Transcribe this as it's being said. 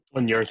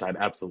On your side,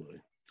 absolutely.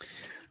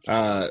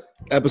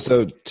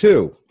 Episode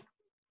 2,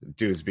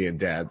 dudes being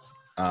dads.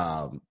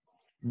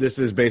 This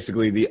is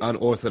basically the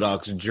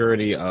unorthodox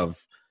journey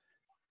of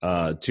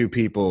two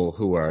people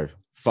who are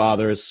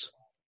fathers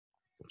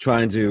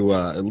trying to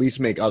at least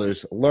make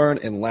others learn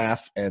and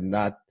laugh and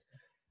not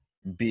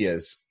be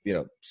as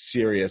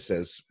serious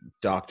as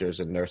doctors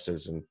and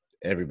nurses and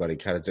everybody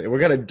kind of. We're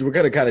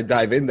gonna kind of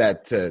dive in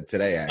that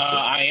today. Actually,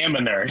 I am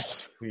a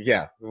nurse.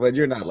 yeah, but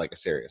you're not like a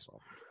serious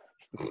one.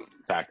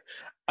 Fact.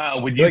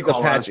 Would You're you like the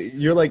call Patch? us?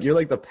 You're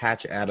like the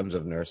Patch Adams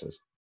of nurses.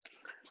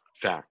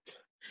 Fact.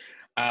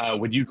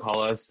 Would you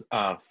call us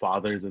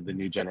fathers of the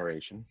new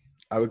generation?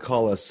 I would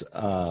call us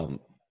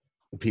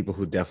people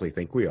who definitely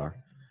think we are.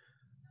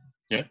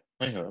 Yeah,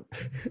 I know.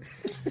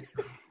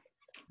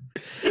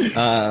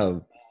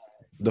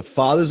 The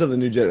fathers of the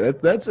new generation.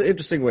 That's an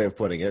interesting way of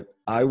putting it.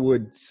 I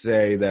would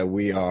say that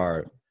we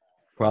are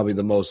probably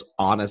the most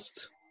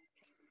honest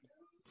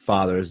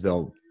fathers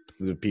the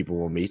people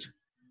will meet.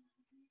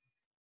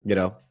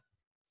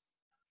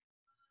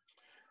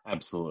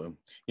 Absolutely.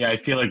 Yeah, I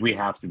feel like we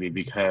have to be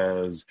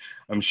because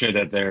I'm sure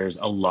that there's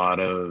a lot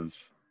of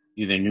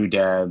either new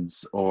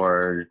dads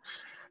or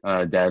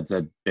dads that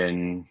have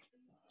been,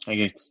 I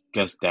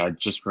guess, dads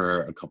just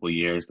for a couple of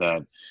years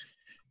that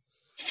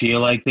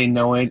feel like they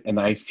know it. And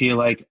I feel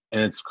like,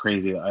 and it's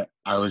crazy,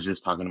 I was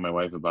just talking to my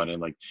wife about it.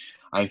 Like,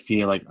 I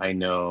feel like I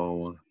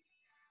know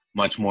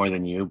much more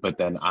than you, but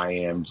then I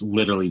am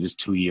literally just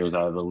 2 years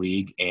out of the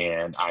league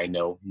and I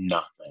know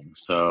nothing.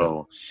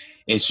 So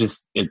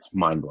it's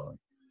mind blowing.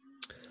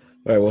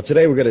 All right. Well,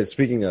 today we're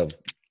speaking of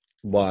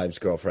wives,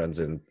 girlfriends,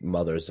 and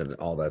mothers and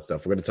all that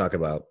stuff. We're going to talk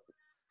about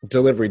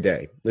delivery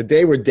day, the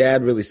day where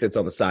dad really sits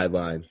on the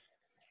sideline.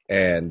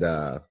 And,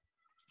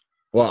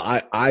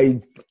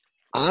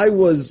 I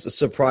was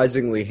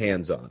surprisingly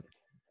hands-on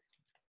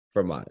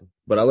for mine,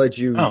 but I'll let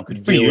you. Oh,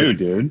 good for you,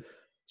 dude.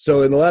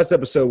 So in the last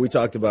episode, we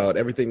talked about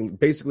everything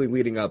basically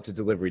leading up to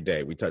delivery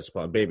day. We touched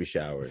upon baby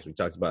showers. We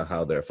talked about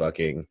how they're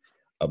fucking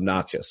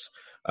obnoxious.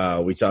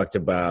 We talked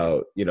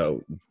about,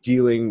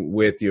 dealing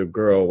with your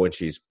girl when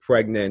she's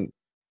pregnant.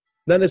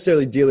 Not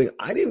necessarily dealing.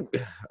 I didn't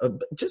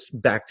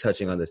just back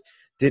touching on this.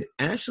 Did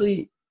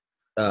Ashley,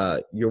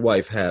 your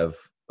wife, have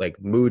like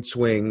mood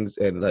swings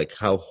and like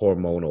how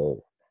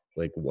hormonal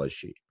like was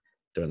she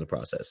during the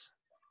process?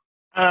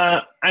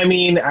 I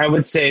mean, I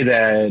would say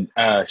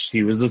that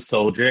she was a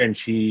soldier and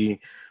she,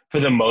 for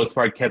the most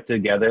part, kept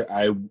together.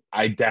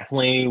 I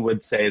definitely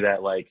would say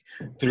that, like,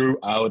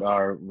 throughout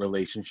our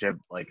relationship,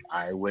 like,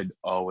 I would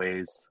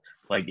always,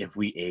 like, if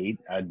we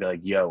ate, I'd be like,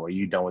 yo, are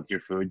you done with your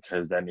food?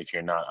 Because then if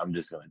you're not, I'm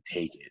just going to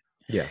take it.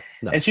 Yeah.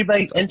 No, And she'd be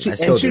like, I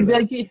still she'd do be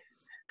that. like, yeah.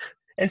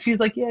 And she's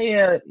like,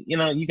 yeah,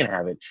 you can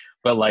have it.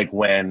 But, like,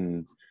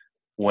 when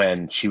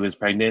she was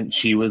pregnant,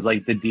 she was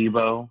like the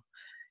Debo.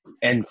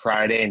 And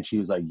Friday, and she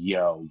was like,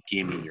 yo,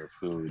 give me your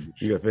food.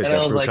 You gonna finish And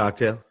that fruit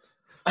cocktail?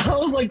 I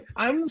was like,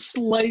 I'm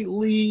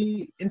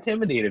slightly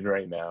intimidated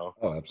right now.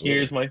 Oh, absolutely.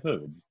 Here's my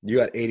food. You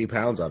got 80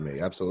 pounds on me.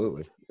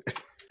 Absolutely.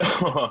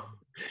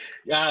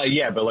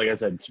 Yeah, but like I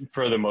said,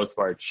 for the most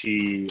part,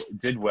 she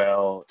did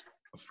well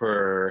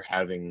for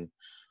having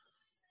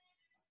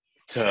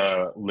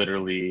to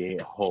literally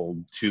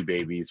hold 2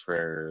 babies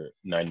for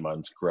 9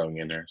 months growing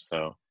in her.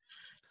 So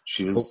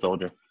she was a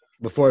soldier.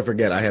 Before I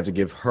forget, I have to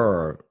give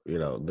her,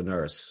 the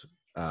nurse,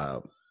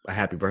 a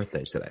happy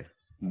birthday today.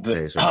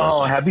 Birthday.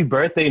 Happy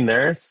birthday,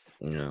 nurse.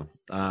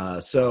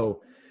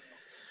 So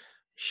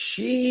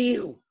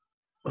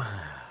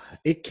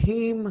it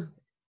came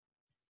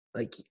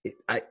like,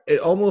 it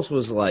almost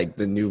was like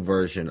the new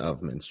version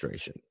of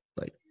menstruation,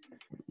 like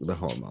the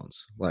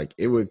hormones. Like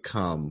it would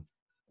come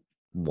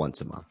once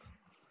a month.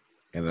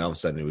 And then all of a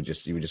sudden you would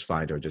just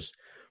find her just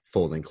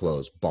folding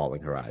clothes,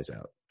 bawling her eyes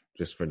out.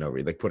 Just for no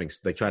reason,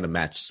 like trying to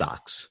match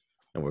socks,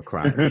 and we're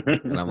crying,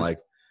 and I'm like,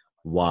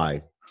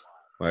 why?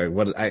 Like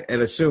what? And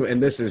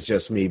this is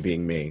just me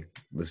being me,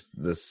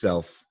 the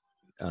self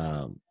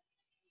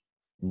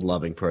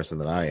loving person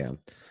that I am.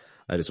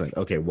 I just went,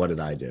 okay, what did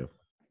I do?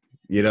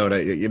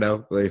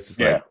 It's just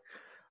like,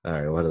 all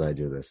right, what did I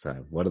do this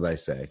time? What did I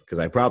say? Because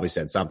I probably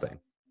said something,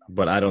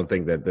 but I don't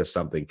think that this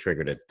something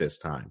triggered it this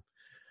time.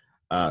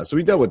 So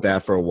we dealt with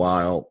that for a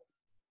while.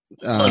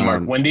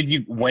 Mark, when did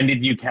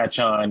you catch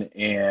on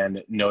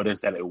and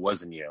notice that it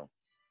wasn't you,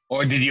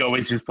 or did you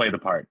always just play the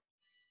part?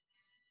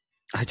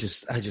 I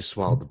just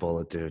swallowed the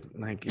bullet, dude.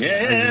 Like,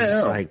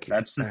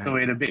 that's just the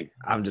way to be.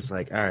 I'm just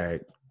like, all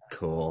right,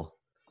 cool.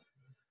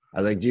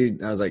 I was like,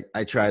 dude.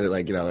 I try to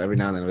every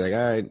now and then I'd be like,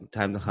 all right,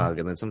 time to hug,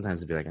 and then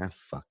sometimes I'd be like,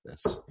 fuck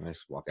this, and I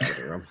just walk out of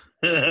the room.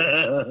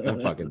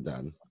 I'm fucking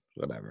done.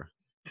 Whatever.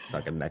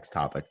 Fucking next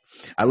topic.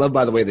 I love,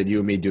 by the way, that you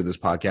and me do this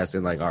podcast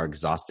in like our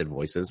exhausted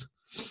voices.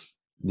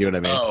 You know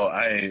what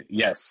I mean?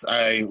 Yes.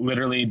 I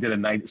literally did a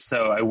night.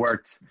 So I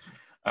worked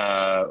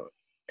the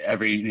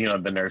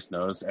nurse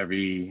knows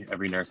every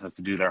nurse has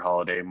to do their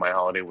holiday. My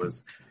holiday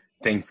was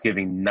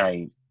Thanksgiving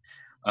night.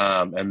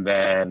 And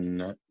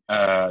then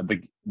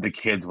the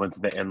kids went to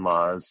the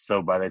in-laws.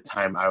 So by the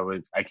time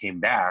I came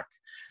back,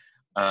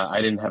 I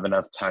didn't have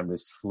enough time to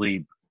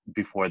sleep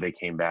before they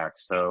came back.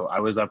 So I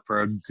was up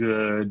for a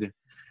good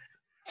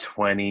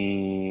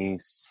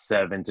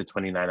 27 to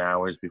 29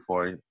 hours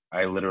before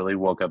I literally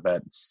woke up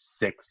at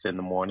 6 in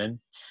the morning.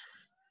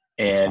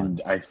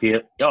 And I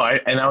feel,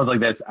 and I was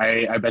like,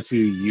 I bet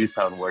you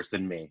sound worse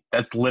than me.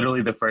 That's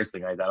literally the first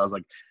thing I thought. I was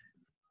like,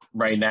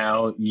 right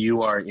now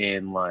you are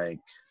in like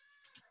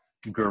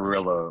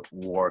guerrilla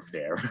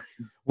warfare.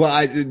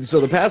 Well, so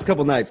the past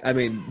couple nights, I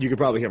mean, you could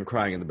probably hear him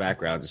crying in the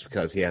background just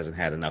because he hasn't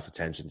had enough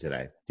attention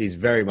today. He's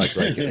very much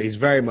like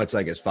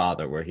his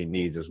father, where he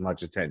needs as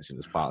much attention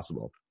as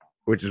possible,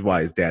 which is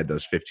why his dad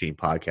does 15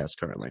 podcasts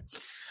currently.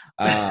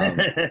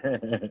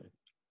 The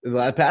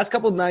past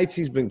couple nights,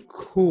 he's been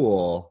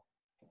cool.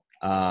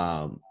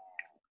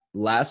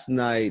 Last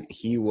night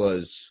he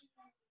was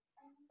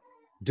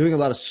doing a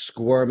lot of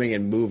squirming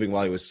and moving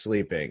while he was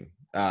sleeping.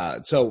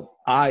 So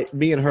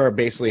me and her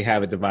basically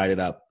have it divided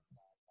up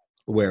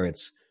where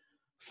it's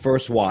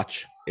first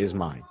watch is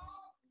mine.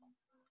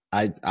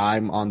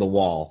 I'm on the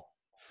wall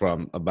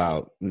from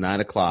about 9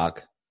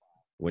 o'clock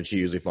when she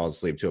usually falls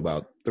asleep to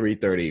about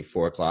 3:30,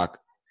 4 o'clock.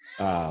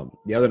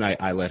 The other night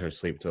I let her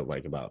sleep till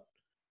like about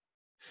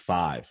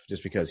 5,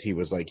 just because he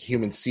was like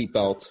human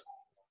seatbelt,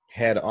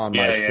 head on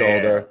my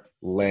shoulder,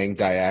 laying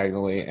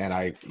diagonally, and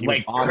he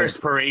like was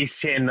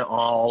perspiration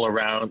all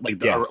around, like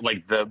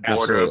the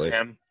border of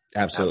him.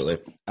 Absolutely.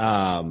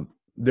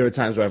 There are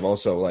times where I've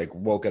also like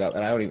woken up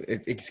and I don't even.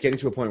 It's getting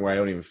to a point where I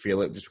don't even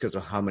feel it, just because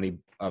of how many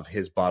of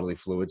his bodily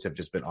fluids have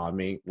just been on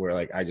me. Where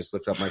like I just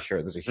lift up my shirt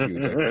and there's a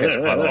huge like piss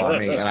puddle on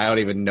me, and I don't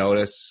even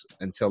notice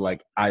until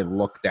like I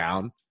look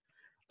down.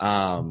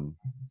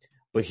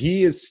 But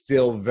he is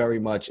still very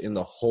much in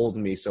the hold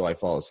me so I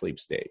fall asleep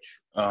stage.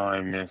 Oh,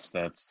 I miss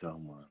that so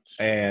much.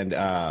 And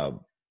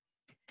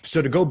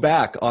so to go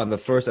back on the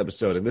first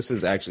episode, and this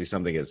is actually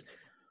something is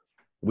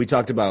we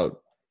talked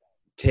about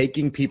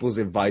taking people's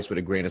advice with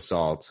a grain of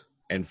salt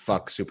and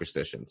fuck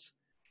superstitions.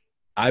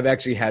 I've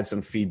actually had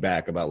some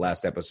feedback about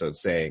last episode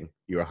saying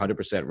you're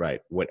 100%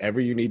 right.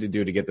 Whatever you need to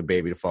do to get the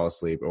baby to fall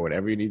asleep, or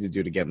whatever you need to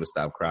do to get him to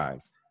stop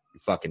crying, you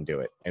fucking do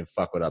it and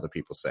fuck what other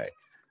people say.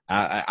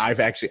 I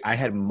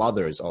had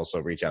mothers also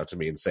reach out to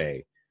me and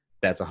say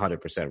that's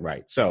 100%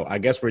 right. So I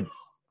guess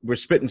we're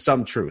spitting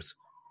some truth.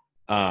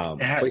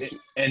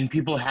 And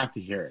people have to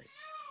hear it.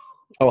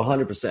 Oh,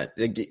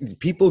 100%.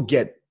 People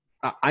get.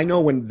 I know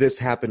when this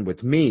happened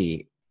with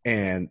me,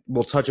 and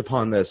we'll touch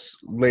upon this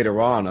later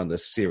on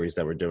this series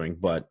that we're doing,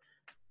 but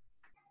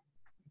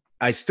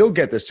I still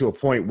get this to a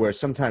point where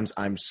sometimes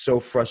I'm so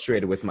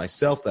frustrated with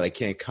myself that I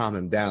can't calm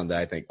him down that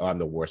I think, I'm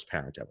the worst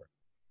parent ever.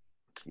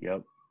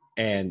 Yep.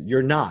 And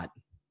you're not.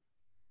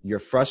 You're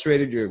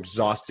frustrated, you're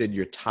exhausted,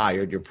 you're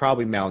tired, you're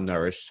probably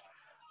malnourished.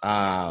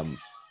 Like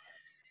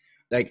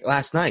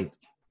last night,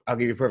 I'll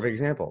give you a perfect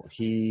example.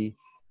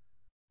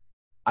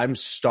 I'm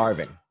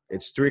starving.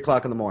 It's 3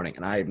 o'clock in the morning,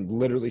 and I'm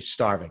literally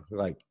starving.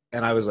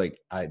 And I was like,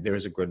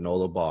 there's a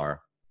granola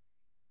bar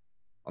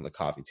on the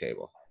coffee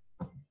table.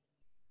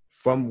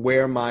 From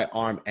where my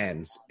arm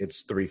ends,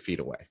 it's 3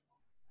 feet away.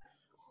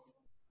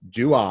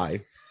 Do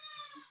I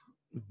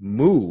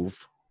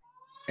move,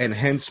 and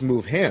hence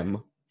move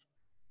him,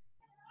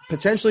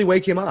 potentially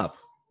wake him up,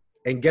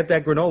 and get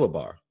that granola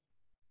bar?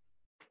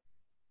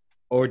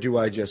 Or do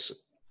I just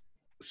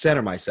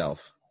center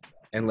myself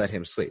and let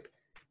him sleep?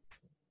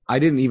 I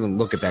didn't even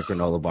look at that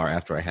granola bar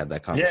after I had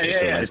that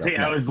conversation. Yeah. See,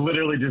 I was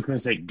literally just going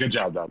to say, good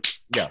job, Doug.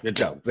 Yeah, good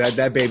job.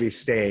 That baby's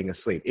staying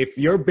asleep. If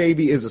your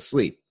baby is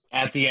asleep.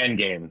 At the end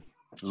game,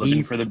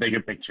 looking for the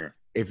bigger picture.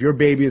 If your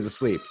baby is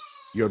asleep,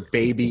 your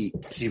baby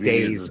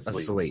stays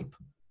asleep.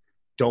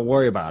 Don't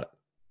worry about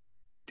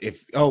it.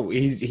 He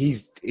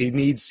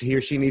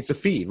or she needs to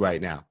feed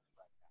right now.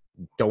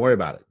 Don't worry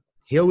about it.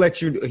 He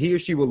or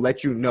she will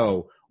let you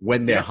know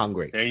when they're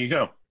hungry. There you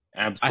go.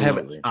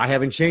 Absolutely. I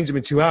haven't changed him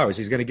in 2 hours.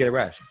 He's going to get a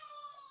rash.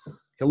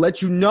 He'll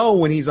let you know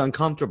when he's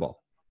uncomfortable.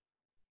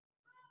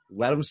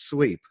 Let him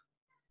sleep,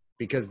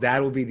 because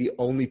that will be the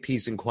only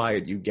peace and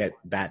quiet you get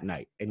that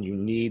night. And you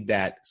need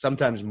that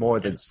sometimes more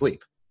than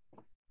sleep.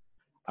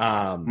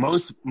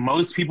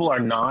 Most people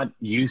are not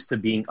used to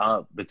being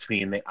up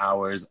between the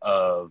hours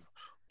of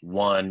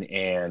 1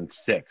 and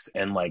 6.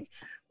 And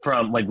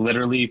from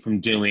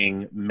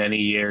doing many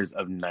years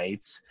of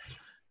nights,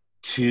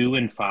 2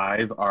 and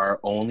 5 are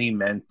only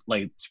meant,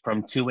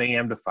 from 2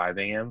 a.m. to 5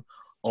 a.m.,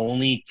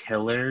 only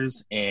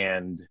killers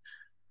and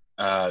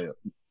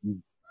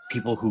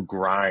people who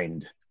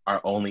grind are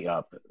only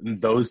up.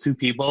 Those two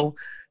people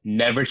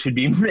never should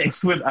be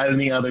mixed with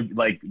any other,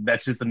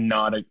 that's just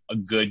not a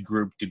good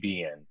group to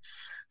be in.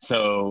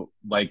 So,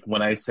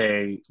 when I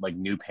say,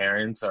 new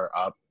parents are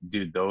up,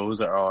 dude, those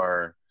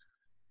are,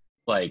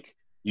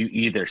 you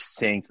either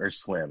sink or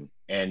swim,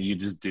 and you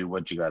just do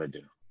what you got to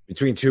do.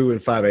 Between 2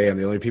 and 5 a.m.,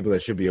 the only people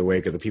that should be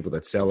awake are the people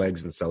that sell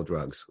eggs and sell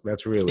drugs.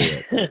 That's really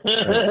it.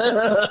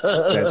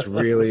 That's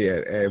really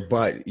it.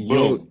 But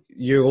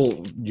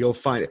you'll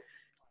find it.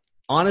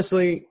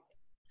 Honestly,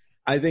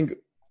 I think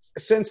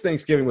since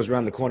Thanksgiving was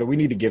around the corner, we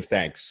need to give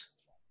thanks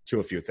to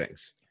a few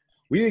things.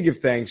 We need to give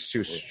thanks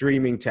to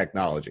streaming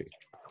technology.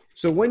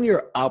 So when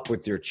you're up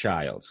with your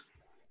child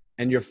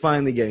and you're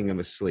finally getting them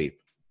asleep.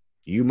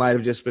 You might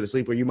have just been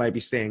asleep, or you might be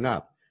staying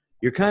up.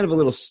 You're kind of a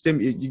little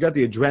you got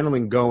the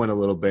adrenaline going a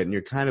little bit, and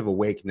you're kind of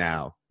awake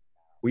now,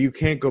 where you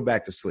can't go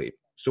back to sleep.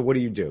 So what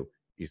do?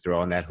 You throw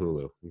on that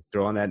Hulu, you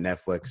throw on that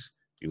Netflix,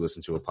 you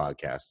listen to a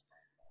podcast.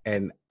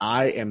 And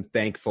I am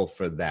thankful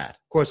for that.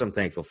 Of course, I'm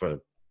thankful for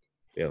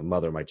the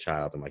mother of my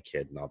child and my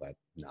kid and all that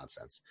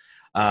nonsense.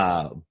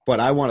 But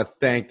I want to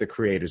thank the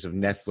creators of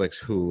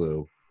Netflix,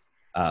 Hulu,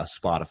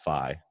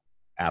 Spotify,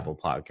 Apple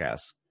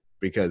Podcasts,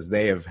 because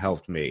they have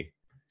helped me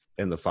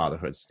in the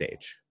fatherhood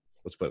stage.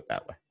 Let's put it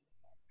that way.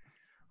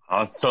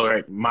 So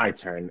right, my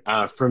turn.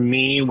 For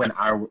me, when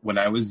I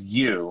was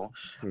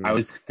I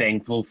was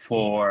thankful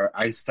for.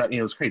 I started.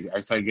 It was crazy.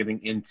 I started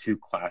getting into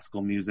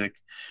classical music,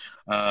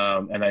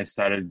 and I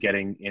started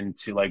getting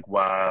into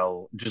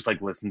just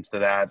listening to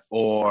that,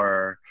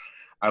 or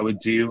I would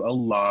do a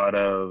lot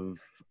of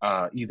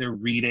either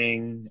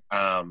reading.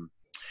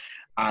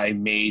 I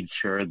made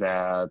sure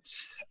that,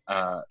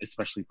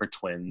 especially for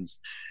twins,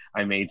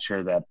 I made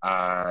sure that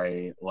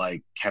I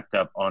kept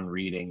up on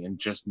reading and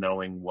just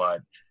knowing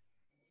what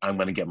I'm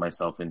going to get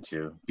myself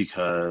into,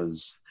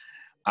 because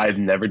I've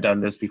never done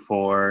this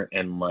before.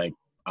 And like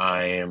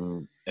I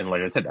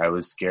said, I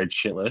was scared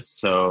shitless.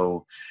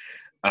 So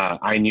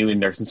I knew in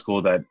nursing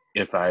school that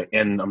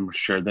and I'm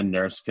sure the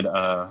nurse could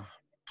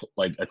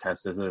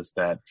attest to this,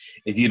 that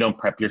if you don't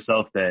prep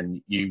yourself,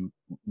 then you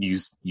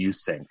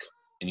sink,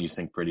 and you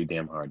sink pretty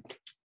damn hard. All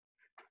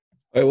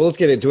right, well, let's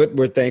get into it.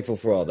 We're thankful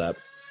for all that.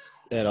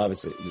 And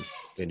obviously,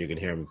 then you can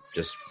hear him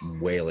just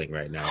wailing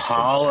right now.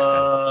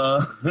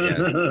 Holla!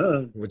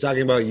 Yeah. We're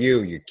talking about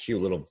you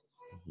cute little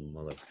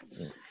mother.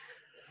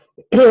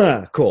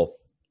 Cool.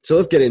 So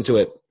let's get into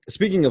it.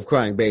 Speaking of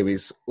crying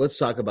babies, let's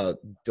talk about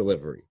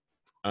delivery.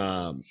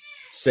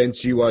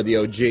 Since you are the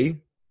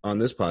OG on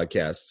this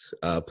podcast,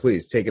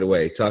 please take it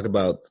away. Talk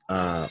about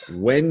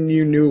when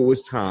you knew it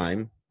was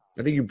time.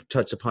 I think you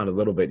touched upon it a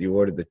little bit. You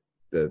ordered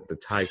the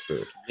Thai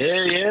food.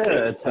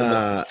 Yeah. It's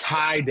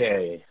Thai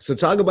day. So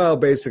talk about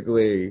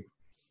basically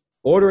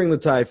ordering the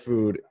Thai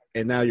food,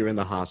 and now you're in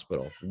the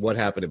hospital. What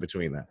happened in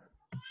between that?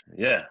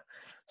 Yeah.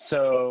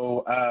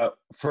 So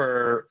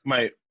for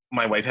my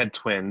wife had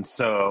twins,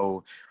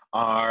 so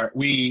her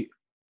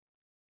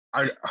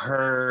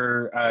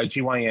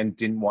GYN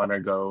didn't want to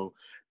go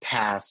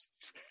past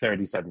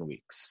 37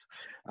 weeks.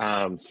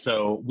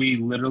 So we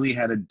literally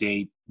had a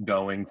date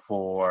going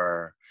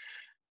for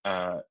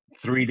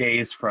 3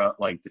 days from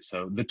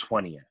the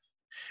 20th.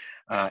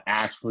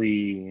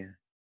 Ashley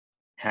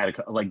had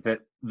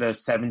the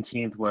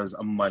 17th was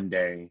a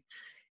Monday.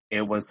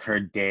 It was her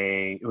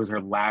day. It was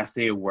her last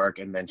day of work,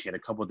 and then she had a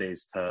couple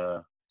days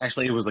to.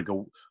 Actually, it was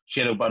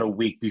she had about a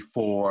week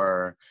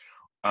before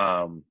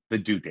the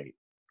due date.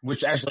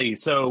 Which actually,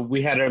 so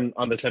we had her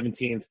on the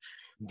 17th.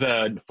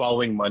 The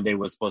following Monday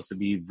was supposed to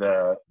be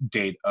the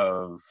date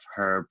of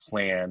her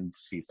planned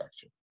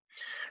C-section.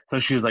 So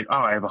she was like, "Oh,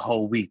 I have a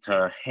whole week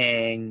to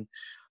hang.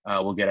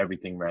 We'll get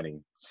everything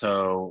ready."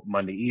 So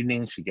Monday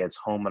evening, she gets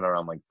home at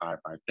around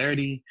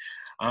 5:30.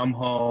 I'm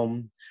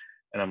home,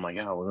 and I'm like,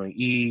 "Oh, we're gonna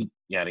eat,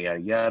 yada yada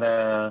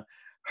yada."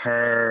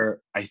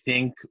 I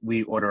think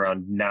we order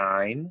around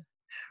 9.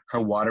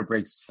 Her water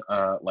breaks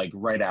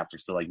right after,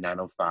 so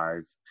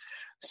 9:05.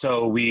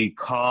 So we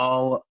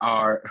call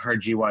her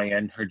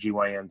GYN. Her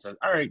GYN says,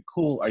 "All right,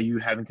 cool. Are you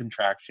having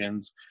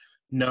contractions?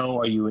 No.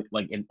 Are you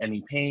in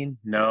any pain?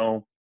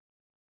 No.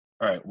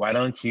 All right, why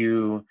don't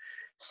you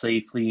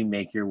safely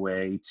make your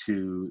way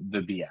to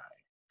the BI?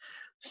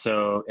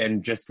 So,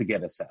 and just to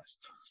get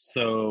assessed."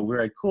 So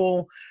we're like,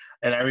 cool.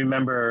 And I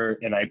remember,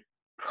 and I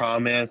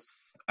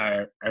promise,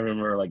 I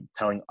remember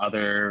telling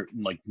other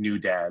new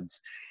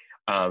dads,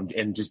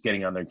 and just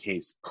getting on their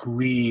case,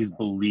 please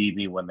believe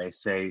me when they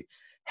say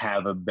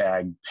have a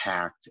bag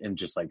packed and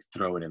just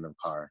throw it in the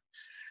car.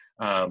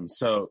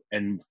 So,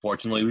 and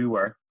fortunately we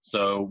were.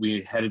 So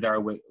we headed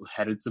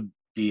to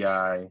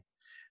BI.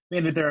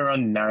 Made it there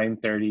around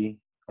 9:30,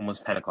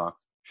 almost 10 o'clock.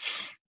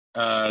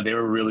 They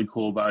were really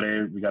cool about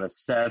it. We got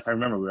assessed. I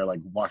remember we were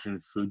watching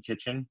the food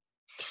kitchen.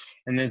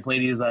 And this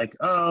lady is like,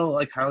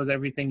 "Oh, how's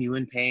everything? You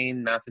in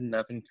pain? Nothing.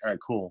 All right,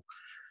 cool."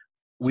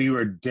 We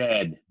were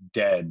dead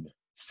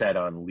set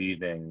on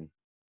leaving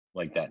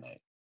that night.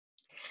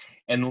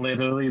 And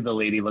literally the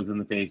lady looked in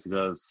the face and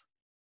goes,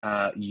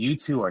 "You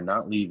two are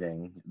not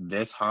leaving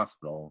this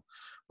hospital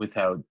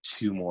without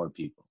 2 more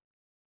people."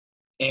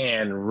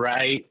 And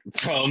right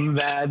from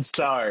that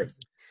start.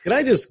 Can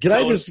I just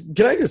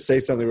say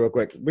something real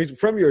quick?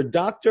 From your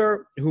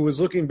doctor who was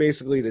looking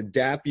basically to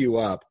dap you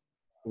up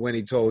when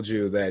he told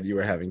you that you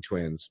were having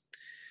twins,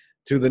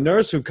 to the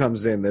nurse who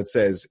comes in that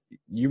says,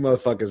 "You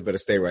motherfuckers better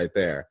stay right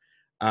there."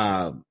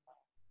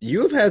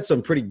 You've had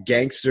some pretty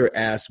gangster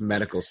ass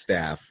medical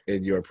staff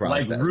in your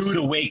process. Rude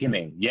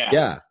awakening. Yeah.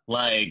 Yeah.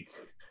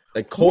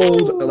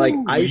 Cold,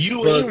 woo, iceberg,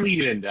 you ain't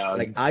leaving,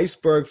 dog.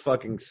 Iceberg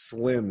fucking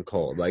Slim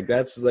cold.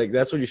 That's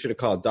what you should have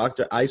called,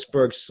 Dr.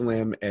 Iceberg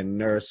Slim and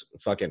Nurse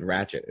fucking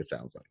Ratchet, it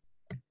sounds like.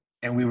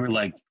 And we were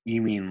like,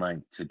 "You mean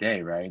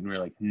today, right?" And we were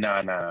like,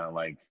 nah,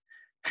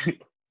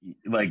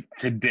 like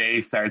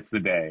today starts the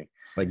day.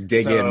 Like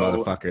dig in, So,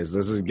 motherfuckers.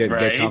 This is get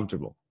right?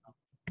 comfortable.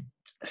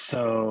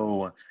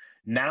 So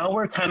now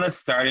we're kind of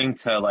starting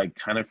to like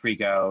kind of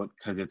freak out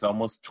because it's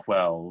almost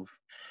 12.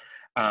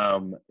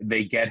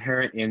 They get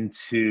her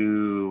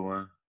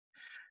into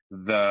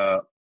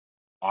the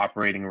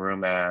operating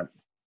room at,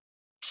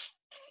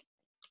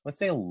 let's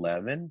say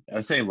 11. I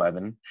would say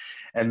 11.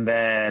 And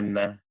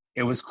then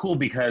it was cool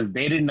because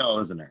they didn't know I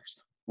was a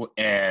nurse.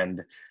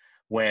 And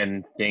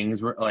when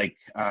things were like,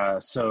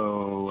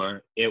 so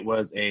it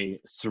was a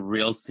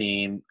surreal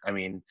scene. I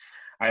mean,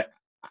 I,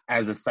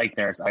 as a psych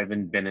nurse, I've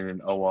been in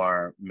an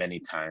OR many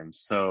times.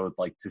 So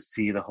like to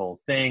see the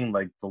whole thing,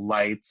 like the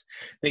lights,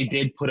 they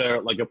did put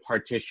a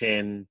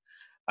partition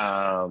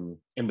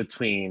in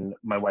between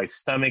my wife's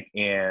stomach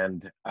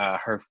and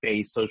her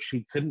face, so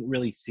she couldn't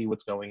really see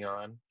what's going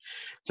on.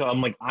 So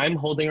I'm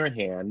holding her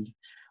hand,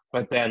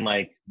 but then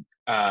like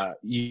I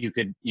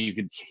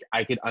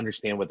could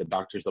understand what the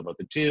doctor's about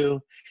to do.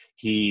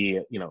 He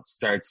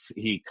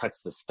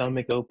cuts the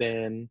stomach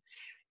open,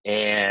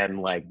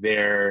 and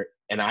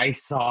and I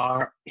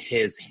saw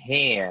his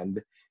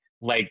hand,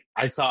 I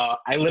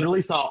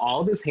literally saw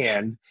all of his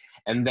hand,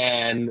 and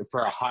then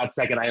for a hot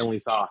second I only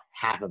saw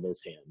half of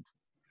his hand.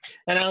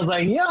 And I was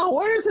like, yo,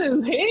 where's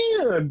his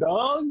hand,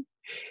 dog?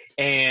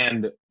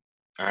 And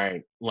all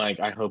right, like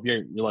I hope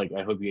you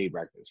ate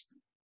breakfast.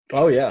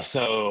 Oh yeah,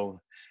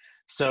 So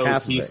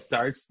half of it.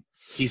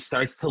 he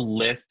starts to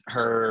lift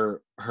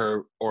her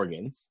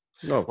organs,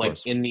 No, of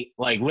like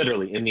course.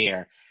 literally in the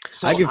air.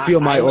 So I can feel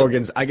my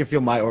organs. I can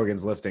feel my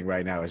organs lifting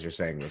right now as you're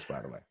saying this.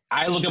 By the way,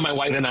 I look at my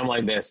wife and I'm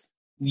like this.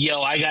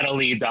 Yo, I gotta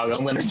leave, dog.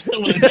 I'm gonna check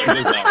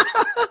this out.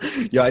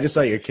 Yo, I just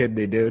saw your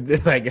kidney,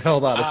 dude. Like,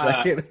 hold on a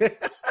second.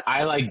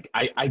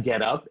 I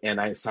get up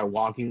and I start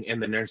walking,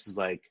 and the nurse is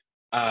like,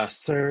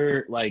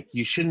 sir, like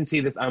you shouldn't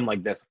see this. I'm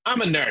like this. I'm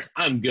a nurse.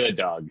 I'm good,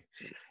 dog.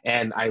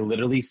 And I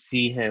literally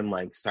see him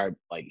like start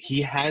like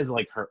he has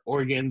like her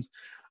organs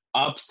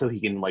up so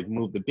he can like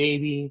move the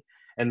baby.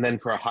 And then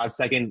for a hot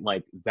second,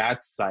 like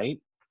that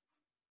sight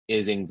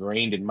is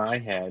ingrained in my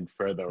head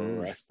for the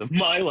rest of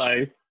my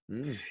life.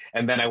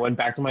 And then I went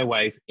back to my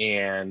wife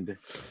and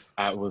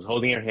I was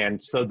holding her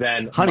hand. So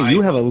then, honey,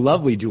 you have a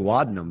lovely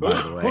duodenum, by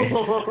the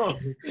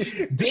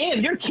way.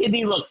 Dan, your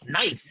kidney looks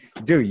nice,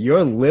 dude.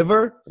 Your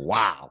liver,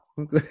 wow.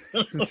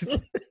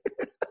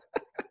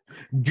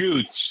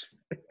 Gooch.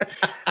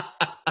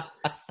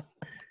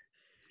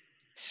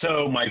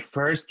 So my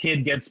first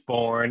kid gets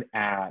born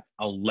at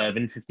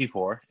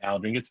 11:54.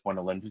 Aldrin gets born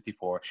at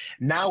 11:54.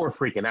 Now we're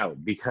freaking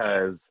out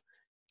because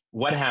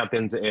what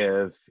happens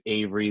if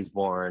Avery's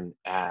born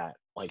at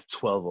like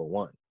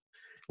 12:01?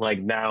 Like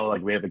now,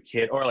 like we have a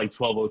kid, or like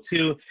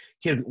 12:02.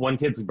 One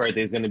kid's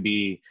birthday is going to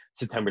be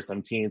September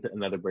 17th.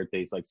 Another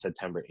birthday is like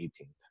September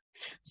 18th.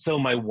 So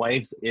my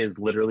wife is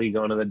literally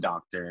going to the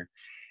doctor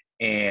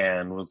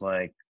and was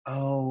like,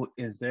 oh,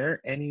 is there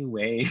any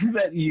way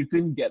that you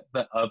can get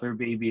the other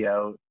baby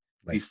out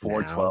like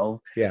before now? 12?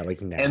 Yeah,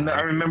 like now. And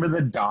I remember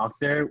the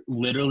doctor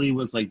literally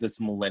was like this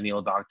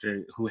millennial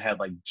doctor who had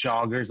like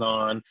joggers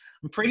on.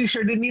 I'm pretty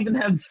sure didn't even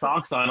have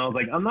socks on. I was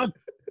like,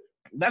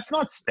 that's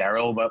not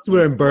sterile, but he's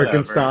wearing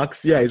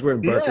Birkenstocks. Yeah, he's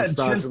wearing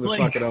Birkenstocks in the like,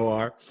 fucking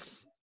OR.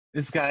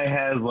 This guy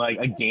has like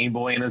a Game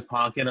Boy in his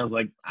pocket. I was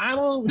like, I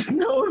don't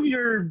know if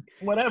you're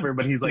whatever,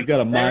 but he's like, he's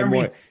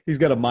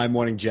got a My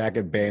Morning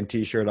Jacket band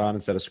T-shirt on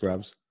instead of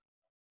scrubs.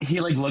 He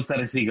like looks at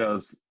us. He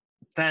goes,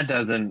 that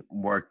doesn't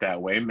work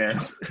that way,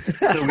 miss.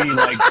 So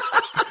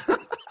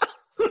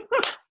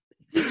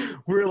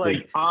we're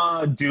like,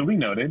 duly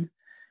noted.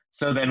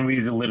 So then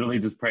we literally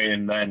just prayed,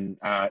 and then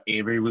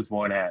Avery was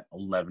born at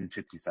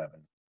 11:57.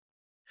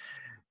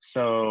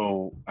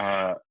 So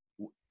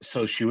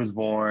she was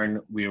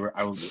born.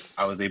 I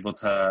was able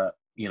to,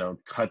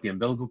 cut the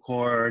umbilical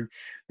cord.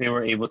 They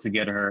were able to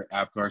get her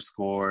APGAR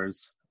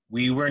scores.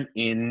 We weren't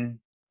in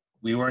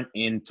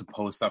to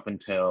post up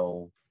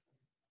until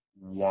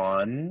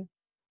 1,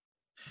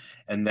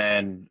 and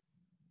then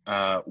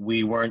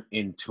we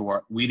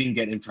didn't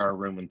get into our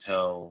room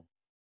until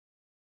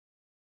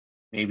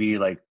maybe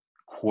like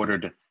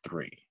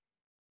 2:45.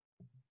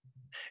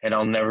 And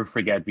I'll never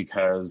forget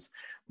because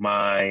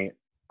my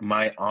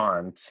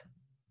aunt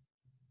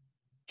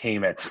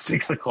came at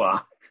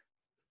 6:00.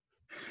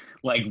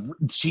 Like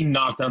she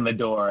knocked on the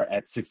door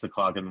at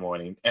 6:00 in the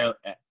morning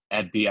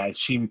at BI.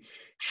 She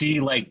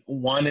like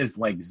one is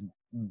like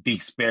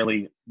speaks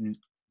fairly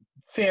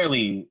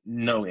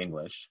no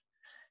English.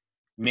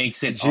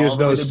 Makes it she just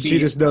knows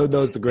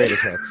the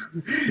greatest hits.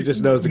 She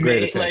just knows the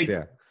greatest hits,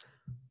 yeah.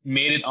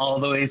 Made it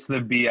all the way to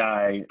the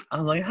BI. I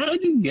was like, how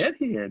did you get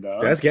here,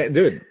 dog?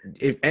 Dude,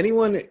 if any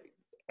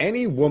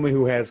woman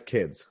who has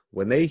kids,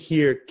 when they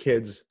hear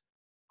kids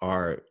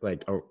are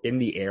in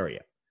the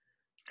area,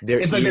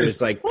 their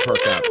ears like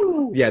perk up.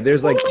 Yeah,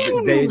 there's like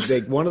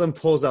they one of them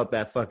pulls out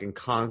that fucking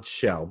conch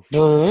shell,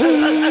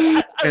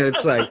 and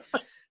it's like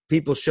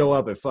people show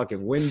up at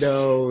fucking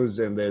windows,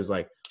 and there's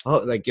like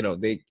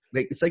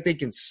it's like they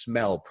can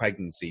smell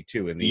pregnancy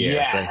too in the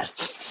air.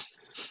 Yes.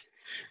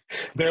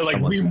 They're like,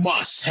 we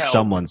must help.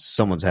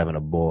 Someone's having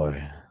a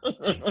boy.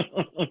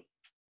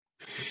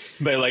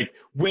 But like,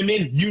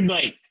 women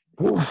unite.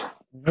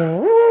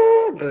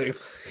 Like,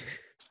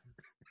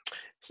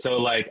 So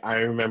like, I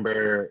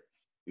remember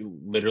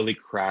literally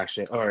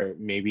crashing, or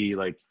maybe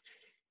like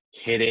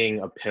hitting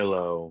a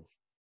pillow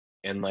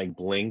and like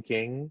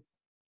blinking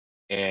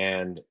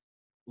and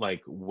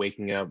like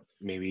waking up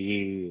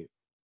maybe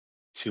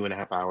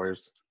 2.5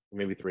 hours,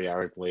 maybe 3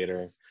 hours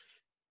later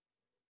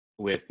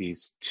with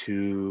these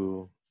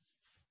two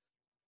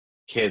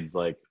kids.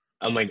 Like,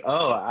 I'm like,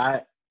 oh,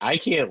 I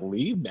can't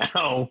leave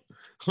now.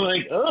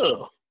 Like,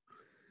 oh,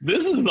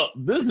 this is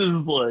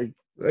like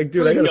dude,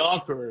 pretty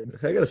awkward.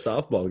 I got a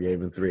softball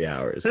game in 3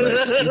 hours.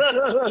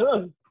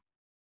 Like,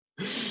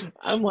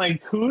 I'm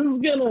like, who's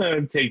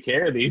gonna take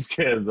care of these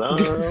kids? I don't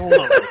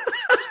know.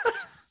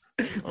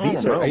 I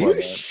don't know are about you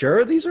that.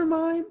 sure these are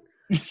mine?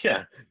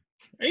 Yeah.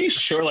 Are you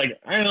sure? Like,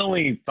 I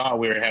only thought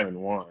we were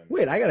having one.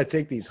 Wait, I gotta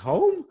take these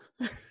home?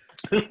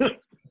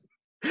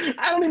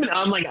 I don't even.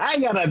 I'm like, I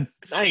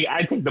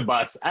take the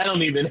bus. I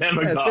don't even have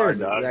a Yeah, car,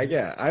 seriously. dog. Like,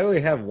 yeah, I only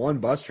have one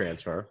bus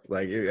transfer.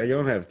 Like, I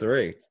don't have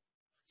three.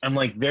 I'm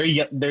like,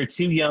 they're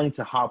too young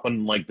to hop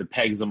on like the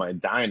pegs of my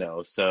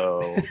dyno.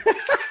 So,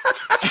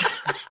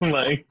 I'm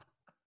like,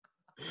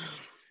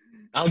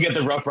 I'll get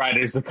the Rough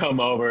Riders to come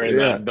over and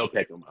Yeah. they'll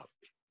pick them up.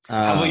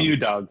 How about you,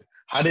 dog?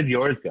 How did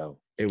yours go?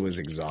 It was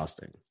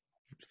exhausting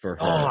for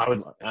her. Oh, I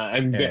would.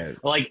 And-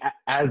 like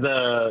as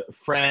a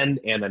friend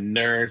and a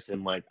nurse,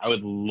 and like I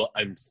would.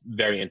 I'm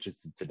very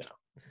interested to know.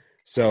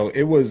 So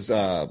it was.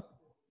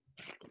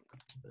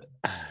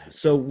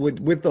 So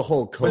with the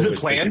whole COVID Was it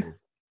planned?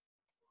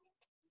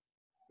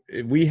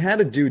 we had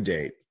a due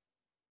date,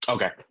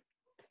 Okay.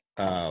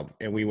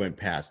 and we went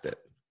past it.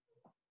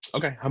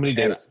 Okay. How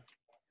many And- days?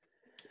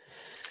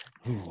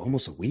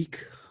 Almost a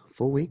week,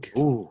 full week.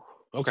 Ooh.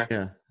 Okay.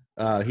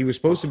 Yeah. He was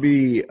supposed to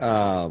be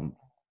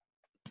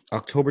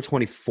October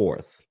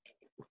 24th,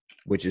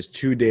 which is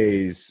 2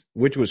 days,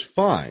 which was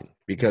fine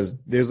because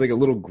there's like a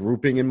little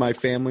grouping in my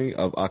family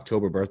of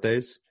October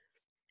birthdays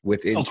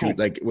within cool.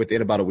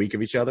 within about a week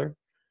of each other,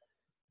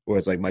 where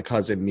it's like my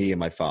cousin, me, and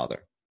my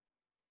father.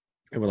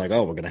 And we're like,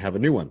 oh, we're going to have a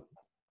new one.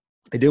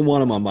 I didn't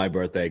want him on my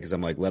birthday because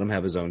I'm like, let him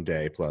have his own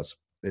day. Plus,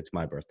 it's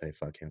my birthday.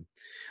 Fuck him.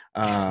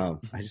 I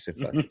just said,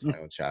 fuck, it's my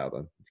own child.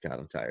 God,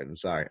 I'm tired.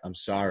 I'm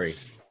sorry.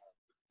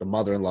 The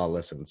mother-in-law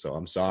listened, so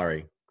I'm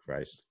sorry.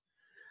 Christ.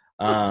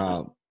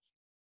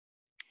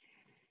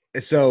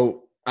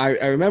 So I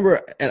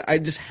remember, and I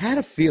just had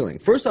a feeling.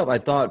 First off, I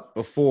thought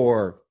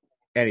before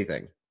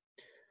anything,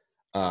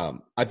 I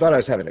thought I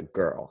was having a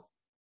girl.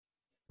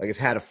 Like, I just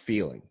had a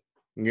feeling.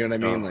 You know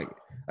what I mean? Like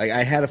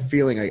I had a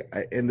feeling,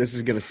 and this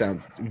is going to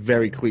sound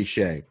very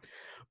cliche,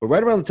 but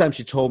right around the time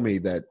she told me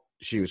that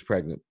she was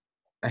pregnant,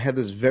 I had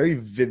this very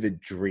vivid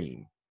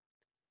dream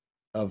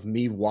of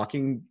me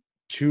walking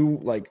to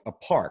like a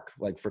park,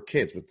 like for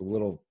kids with the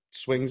little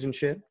swings and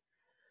shit,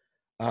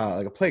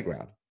 like a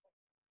playground.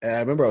 And I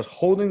remember I was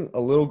holding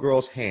a little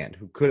girl's hand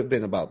who could have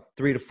been about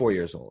 3 to 4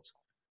 years old.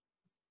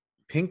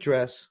 Pink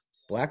dress,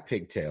 black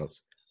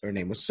pigtails. Her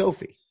name was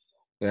Sophie.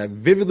 And I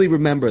vividly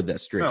remember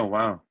this dream. Oh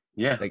wow.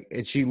 Yeah. Like,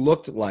 and she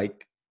looked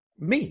like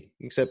me,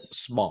 except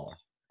smaller.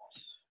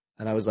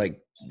 And I was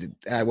like,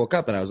 I woke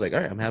up and I was like, all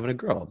right, I'm having a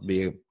girl. I'll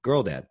be a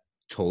girl dad.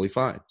 Totally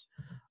fine.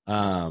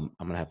 I'm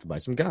gonna have to buy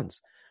some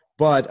guns.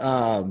 But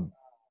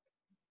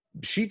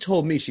she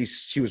told me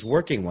she was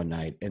working one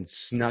night and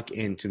snuck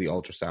into the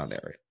ultrasound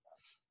area.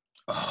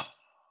 Oh.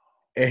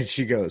 And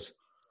she goes,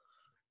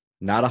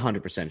 not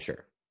 100%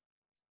 sure.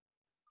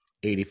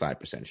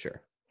 85%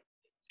 sure.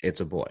 It's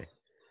a boy.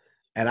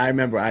 And I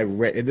remember I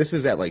read, and this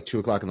is at like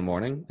 2:00 in the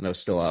morning, and I was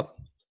still up.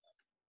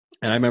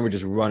 And I remember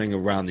just running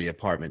around the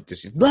apartment,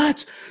 just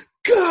let's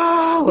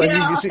go! Like,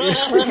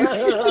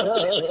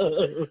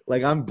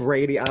 like I'm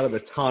Brady out of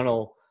the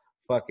tunnel,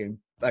 fucking.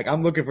 Like,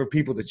 I'm looking for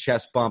people to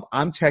chest bump.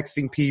 I'm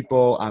texting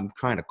people. I'm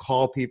trying to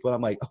call people.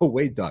 I'm like, oh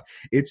wait, Doc,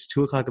 it's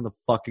 2:00 in the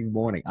fucking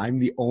morning. I'm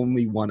the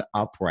only one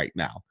up right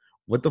now.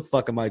 What the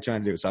fuck am I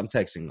trying to do? So I'm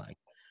texting like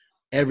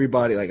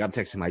everybody. Like, I'm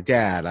texting my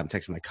dad. I'm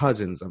texting my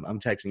cousins. I'm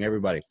texting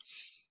everybody.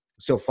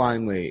 So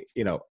finally,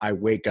 I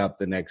wake up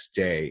the next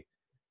day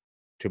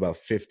to about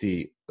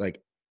 50,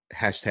 like,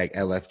 hashtag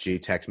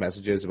LFG text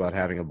messages about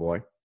having a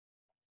boy.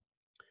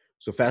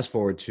 So fast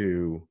forward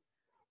to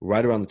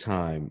right around the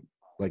time,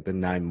 like the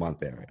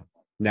 9-month area.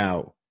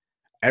 Now,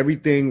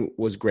 everything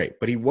was great,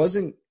 but he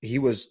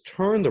was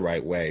turned the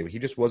right way. He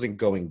just wasn't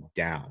going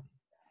down.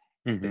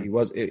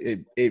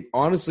 Mm-hmm. It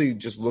honestly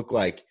just looked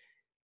like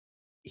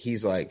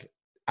he's like,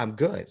 I'm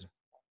good.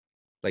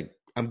 Like,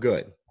 I'm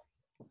good.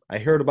 I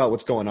heard about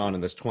what's going on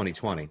in this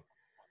 2020.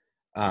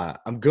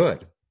 I'm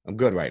good. I'm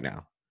good right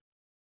now.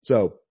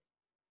 So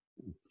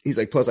he's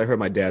like, plus I heard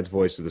my dad's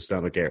voice through the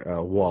stomach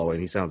wall,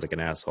 and he sounds like an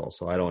asshole,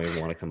 so I don't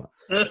even want to come up.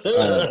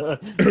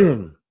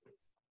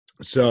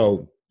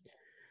 So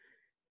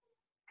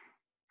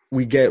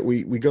we go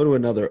to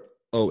another.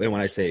 Oh, and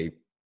when I say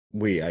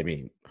we, I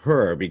mean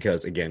her,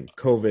 because again,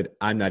 COVID,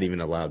 I'm not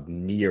even allowed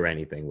near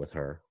anything with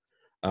her.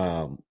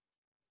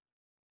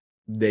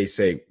 They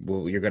say,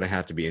 well, you're going to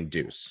have to be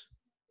induced.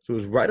 So it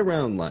was right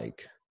around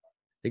like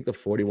I think the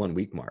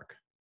 41-week mark.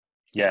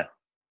 Yeah.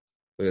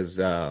 Because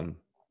I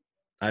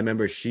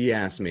remember she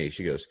asked me,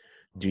 she goes,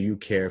 "Do you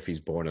care if he's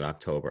born in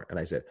October?" And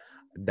I said,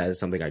 "That is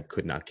something I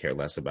could not care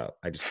less about.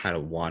 I just kind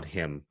of want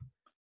him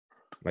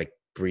like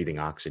breathing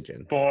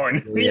oxygen."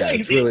 Born. Yeah,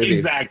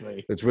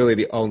 Exactly. it's really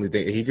the only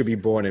thing. He could be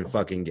born in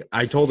fucking.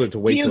 I told her to Do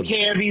wait you till.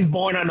 care if he's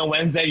born on a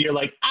Wednesday? You're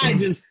like, I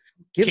just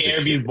Gives a care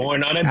if he's shit.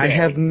 born on a I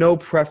have day. no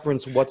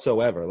preference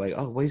whatsoever. Like,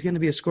 oh, well, he's gonna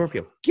be a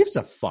Scorpio. Gives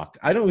a fuck.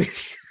 I don't.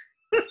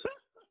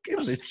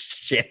 Gives a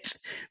shit.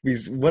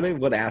 He's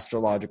what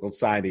astrological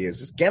sign he is.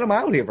 Just get him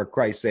out here for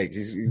Christ's sakes.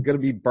 He's gonna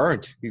be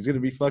burnt. He's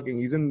gonna be fucking.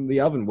 He's in the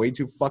oven way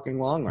too fucking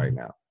long right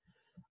now.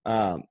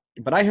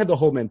 But I had the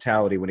whole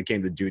mentality when it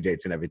came to due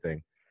dates and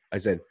everything. I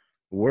said,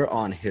 we're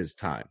on his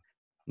time.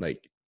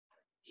 Like,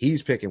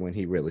 he's picking when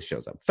he really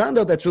shows up. Found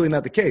out that's really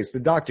not the case. The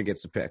doctor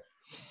gets to pick.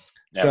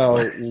 Yep.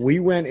 So we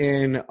went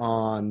in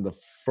on the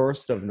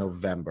 1st of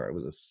November. It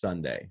was a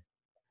Sunday.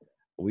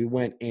 We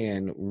went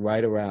in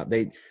right around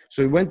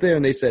so we went there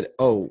and they said,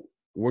 "Oh,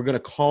 we're going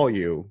to call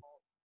you.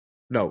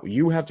 No,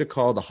 you have to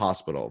call the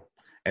hospital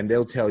and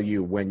they'll tell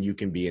you when you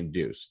can be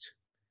induced."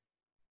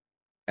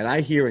 And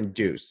I hear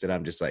induced and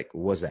I'm just like,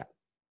 "What's that?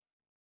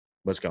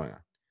 What's going on?"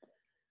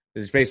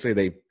 It's basically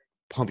they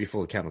pump you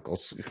full of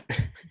chemicals.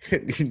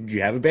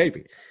 You have a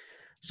baby.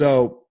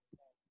 So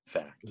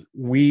fact.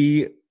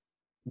 We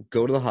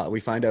go to the hospital. We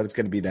find out it's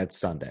going to be that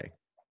Sunday.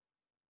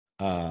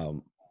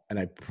 And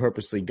I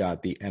purposely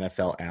got the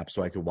NFL app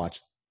so I could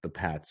watch the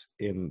Pats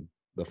in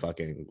the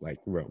fucking like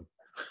room.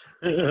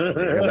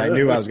 Because I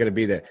knew I was going to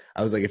be there.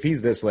 I was like, if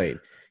he's this late,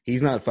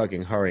 he's not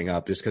fucking hurrying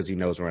up just because he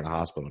knows we're in a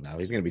hospital now.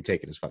 He's going to be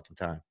taking his fucking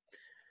time.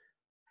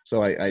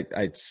 So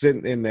I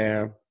sit in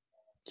there.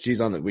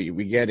 She's on we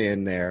get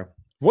in there.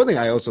 One thing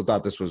I also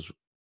thought this was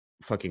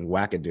fucking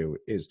wackadoo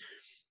is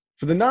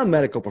for the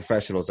non-medical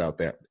professionals out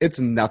there, it's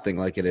nothing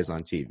like it is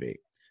on TV.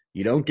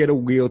 You don't get a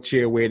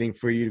wheelchair waiting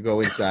for you to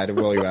go inside and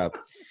roll you out.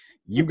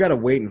 You got to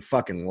wait in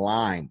fucking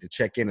line to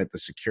check in at the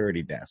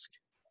security desk.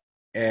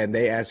 And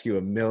they ask you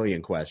a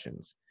million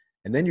questions.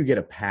 And then you get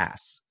a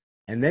pass.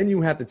 And then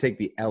you have to take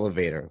the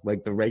elevator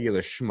like the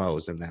regular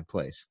schmoes in that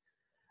place.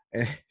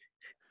 And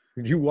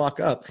you walk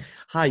up.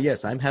 "Hi,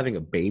 yes, I'm having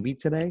a baby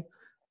today.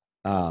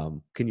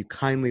 Can you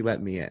kindly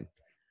let me in?"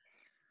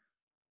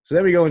 So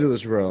then we go into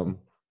this room.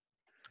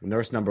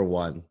 Nurse number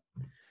 1.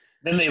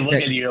 Then they look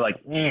at you, you're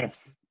like,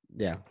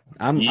 Yeah.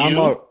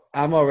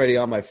 I'm already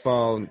on my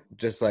phone,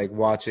 just like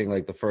watching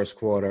like the first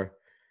quarter.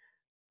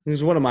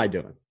 Because what am I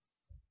doing?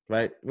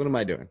 Right? What am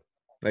I doing?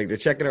 Like they're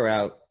checking her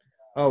out.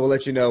 "Oh, we'll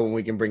let you know when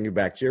we can bring you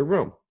back to your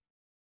room."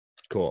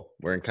 Cool.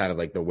 We're in kind of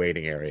like the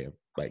waiting area.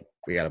 Like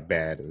we got a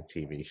bed and a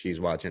TV. She's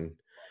watching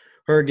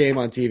her game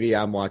on TV.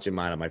 I'm watching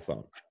mine on my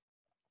phone.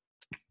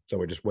 So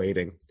we're just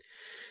waiting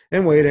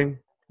and waiting,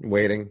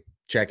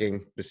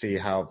 checking to see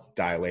how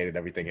dilated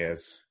everything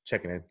is.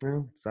 Checking it.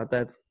 No, it's not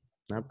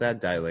that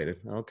dilated.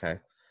 Okay.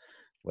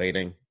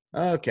 Waiting.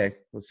 Okay.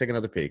 Let's take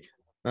another peek.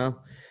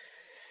 Well,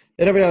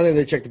 and every now and then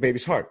they check the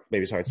baby's heart.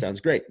 Baby's heart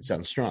sounds great. It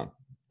sounds strong.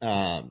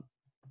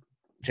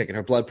 Checking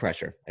her blood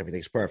pressure.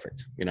 Everything's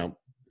perfect.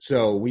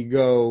 So we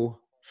go,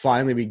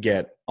 finally we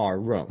get our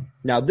room.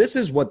 Now, this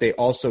is what they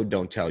also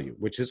don't tell you,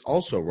 which is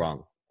also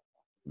wrong,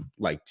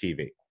 like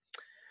TV.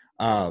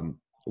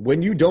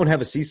 When you don't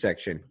have a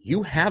C-section,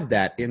 you have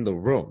that in the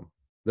room.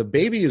 The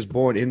baby is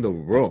born in the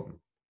room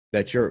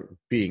that you're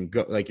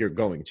you're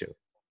going to.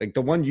 Like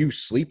the one you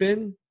sleep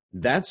in,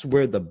 that's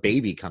where the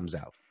baby comes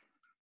out.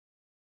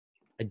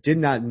 I did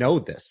not know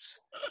this.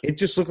 It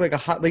just looked like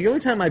the only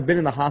time I've been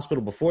in the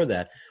hospital before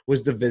that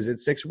was to visit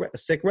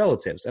sick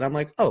relatives. And I'm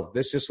like, oh,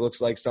 this just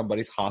looks like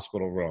somebody's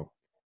hospital room.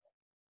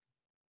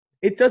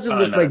 It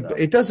doesn't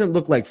it doesn't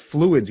look like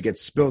fluids get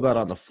spilled out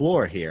on the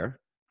floor here.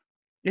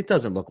 It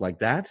doesn't look like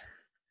that.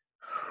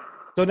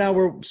 So now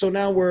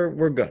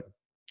we're good.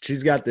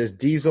 She's got this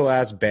diesel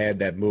ass bed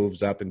that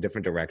moves up in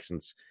different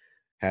directions,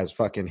 has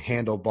fucking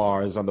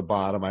handlebars on the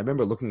bottom. I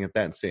remember looking at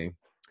that and saying,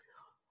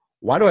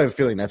 why do I have a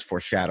feeling that's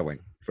foreshadowing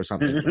for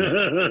something?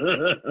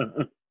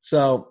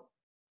 So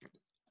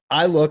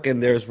I look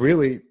and there's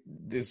really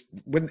this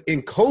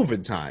in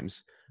COVID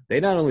times, they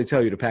not only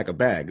tell you to pack a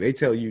bag, they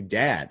tell you,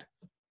 "Dad,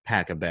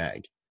 pack a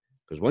bag."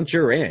 Because once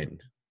you're in,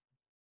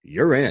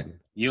 you're in.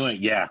 You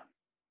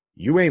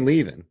ain't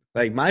leaving.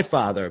 Like my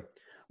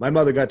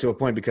mother got to a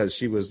point because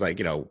she was like,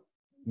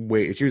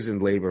 she was in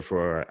labor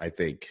for, I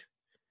think,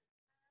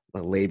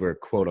 a labor,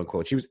 quote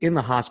unquote. She was in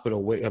the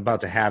hospital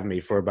about to have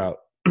me for about,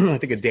 I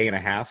think, a day and a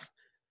half.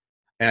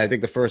 And I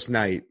think the first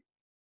night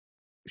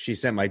she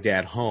sent my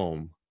dad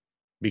home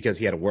because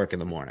he had to work in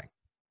the morning.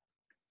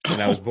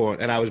 And I was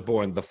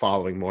born the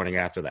following morning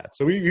after that.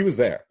 So he was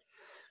there.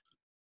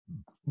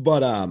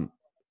 But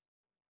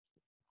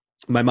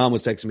my mom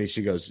was texting me.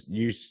 She goes,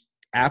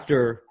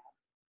 after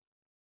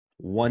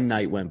one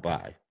night went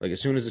by, like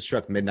as soon as it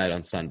struck midnight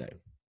on Sunday,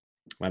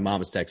 my mom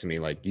was texting me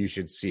like, "You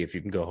should see if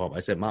you can go home." I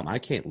said, "Mom, I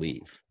can't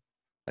leave.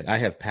 Like I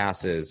have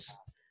passes."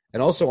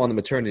 And also on the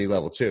maternity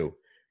level too,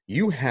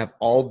 you have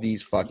all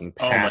these fucking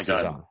passes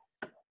on.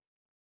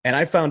 And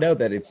I found out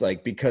that it's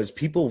like because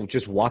people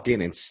just walk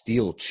in and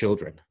steal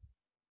children,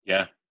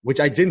 Yeah. which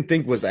I didn't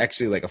think was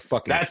actually like a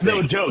fucking That's no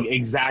thing. joke.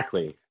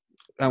 Exactly.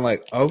 I'm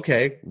like,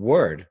 okay,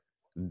 word.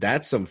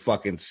 That's some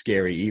fucking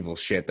scary, evil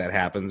shit that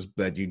happens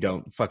that you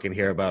don't fucking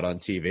hear about on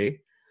TV.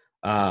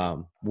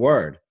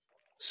 Word.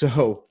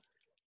 So,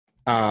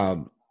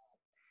 um,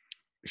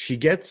 she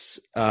gets,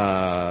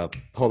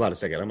 hold on a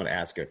second. I'm going to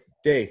ask her.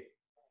 Dave,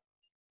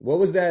 what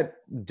was that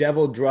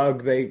devil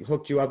drug they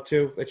hooked you up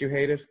to that you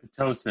hated?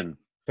 Tosin.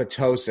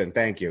 Pitocin.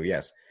 Thank you.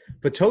 Yes.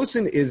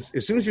 Pitocin is,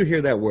 as soon as you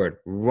hear that word,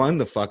 run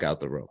the fuck out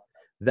the room.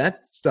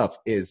 That stuff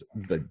is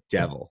the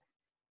devil.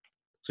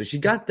 So she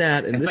got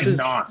that, and It's this like is,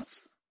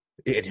 Nos.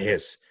 it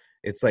is.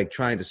 It's like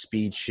trying to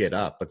speed shit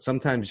up, but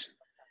sometimes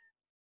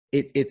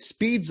it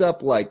speeds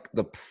up like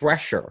the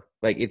pressure.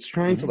 Like it's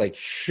trying to like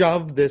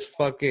shove this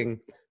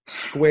fucking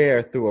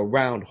square through a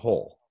round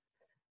hole.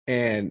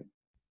 And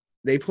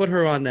they put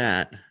her on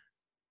that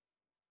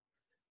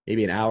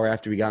maybe an hour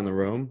after we got in the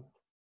room.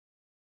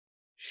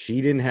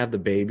 She didn't have the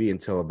baby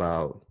until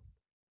about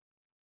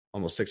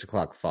almost 6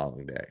 o'clock the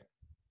following day.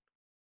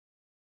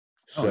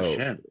 Oh So,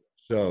 shit.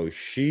 so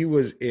she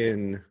was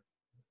in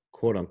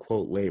quote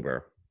unquote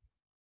labor,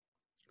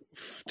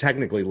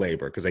 technically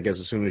labor, because I guess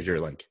as soon as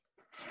you're like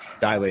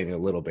dilating a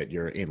little bit,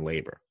 you're in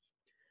labor.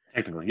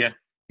 Technically, yeah.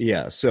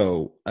 Yeah.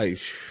 So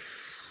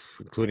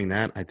including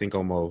that, I think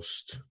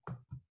almost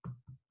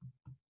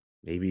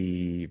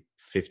maybe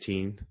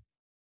 15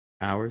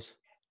 hours.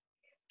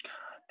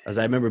 As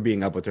I remember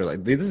being up with her,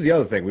 like, this is the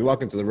other thing. We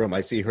walk into the room,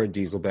 I see her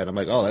diesel bed. I'm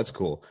like, oh, that's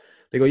cool.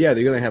 They go, yeah,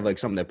 they're going to have like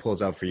something that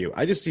pulls out for you.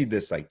 I just see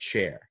this like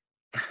chair.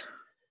 I'm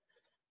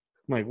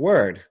like,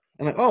 word.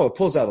 I'm like, oh, it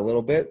pulls out a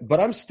little bit, but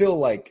I'm still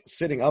like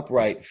sitting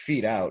upright,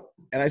 feet out,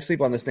 and I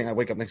sleep on this thing. I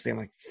wake up next day, I'm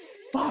like,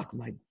 fuck,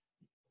 my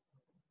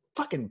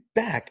fucking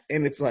back.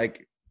 And it's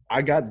like,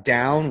 I got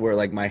down where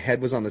like my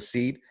head was on the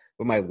seat,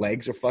 but my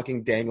legs are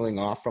fucking dangling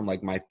off from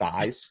like my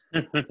thighs.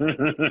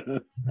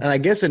 And I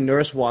guess a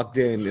nurse walked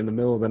in the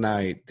middle of the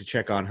night to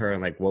check on her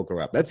and like woke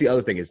her up. That's the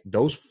other thing is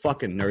those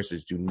fucking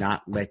nurses do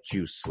not let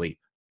you sleep.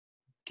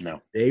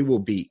 No. They will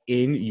be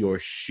in your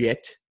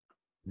shit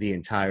the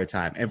entire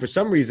time. And for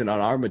some reason on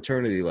our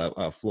maternity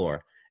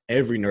floor,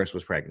 every nurse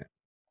was pregnant.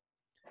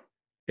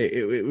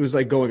 It was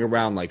like going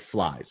around like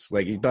flies.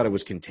 Like you thought it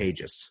was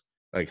contagious.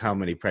 Like how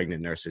many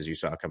pregnant nurses you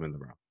saw come in the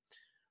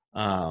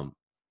room.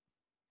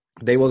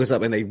 They woke us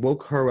up and they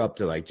woke her up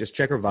to like just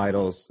check her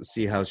vitals,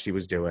 see how she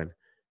was doing.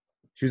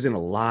 She was in a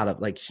lot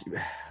of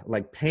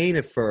like pain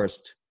at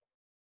first.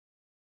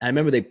 I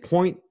remember they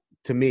point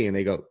to me and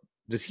they go,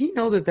 does he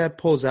know that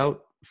pulls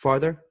out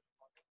farther?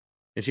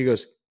 And she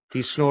goes,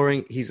 he's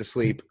snoring. He's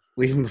asleep.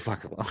 Leave him the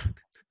fuck alone.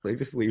 Like,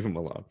 just leave him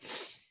alone.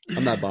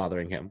 I'm not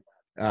bothering him.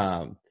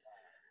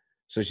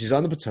 So she's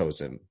on the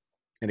Pitocin,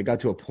 and it got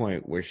to a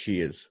point where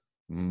she is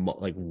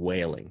like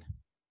wailing,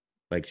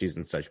 like she's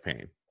in such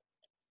pain.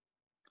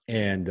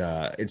 And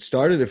it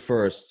started at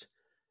first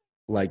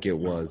like it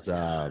was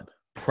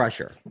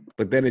pressure,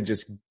 but then it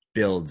just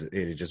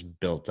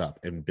built up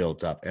and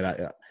built up.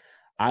 And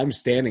I'm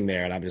standing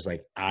there, and I'm just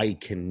like, I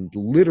can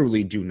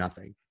literally do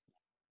nothing.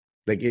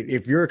 Like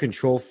if you're a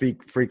control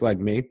freak like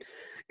me,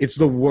 it's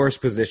the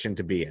worst position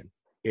to be in.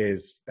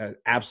 Is an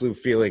absolute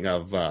feeling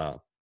of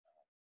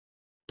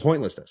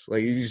pointlessness.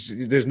 Like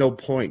there's no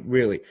point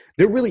really.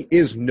 There really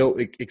is no,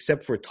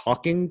 except for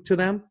talking to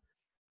them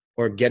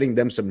or getting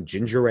them some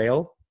ginger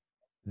ale.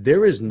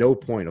 There is no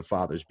point of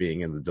fathers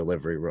being in the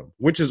delivery room,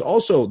 which is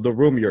also the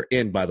room you're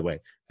in, by the way.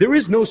 There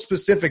is no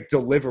specific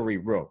delivery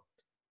room.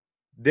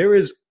 There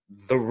is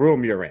the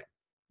room you're in.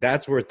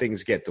 That's where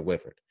things get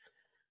delivered.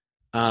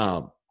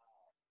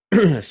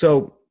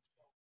 So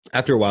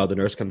after a while, the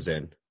nurse comes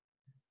in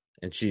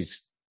and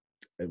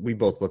we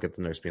both look at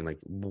the nurse being like,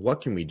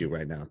 what can we do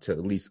right now to at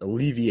least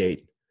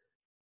alleviate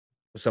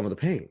some of the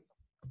pain?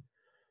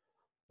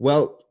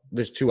 Well,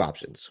 there's two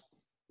options.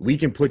 We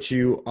can put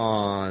you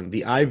on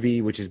the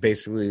IV, which is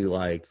basically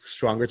like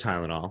stronger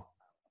Tylenol,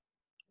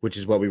 which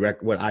is what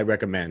I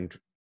recommend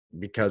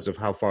because of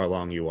how far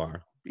along you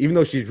are, even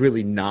though she's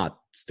really not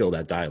still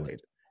that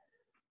dilated.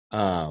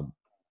 Or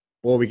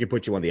we can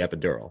put you on the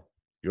epidural.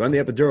 If you're on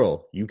the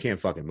epidural, you can't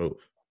fucking move.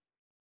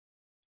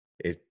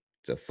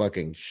 It's a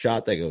fucking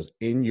shot that goes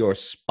in your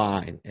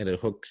spine and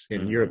it hooks,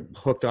 and you're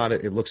hooked on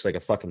it. It looks like a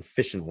fucking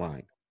fishing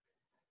line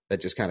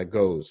that just kind of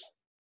goes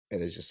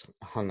and is just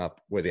hung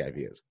up where the IV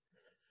is.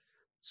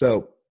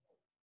 So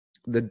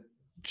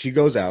she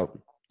goes out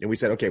and we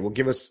said, okay, well,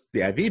 give us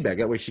the IV bag.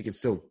 That way she can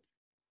still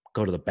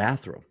go to the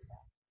bathroom,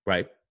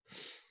 right?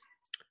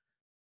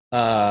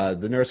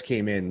 The nurse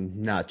came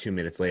in not 2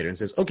 minutes later and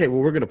says, okay,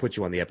 well, we're going to put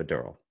you on the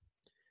epidural.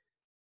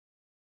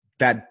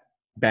 That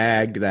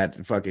bag,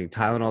 that fucking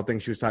Tylenol thing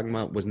she was talking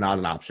about was not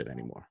an option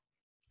anymore.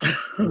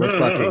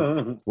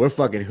 We're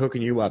fucking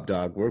hooking you up,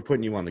 dog. We're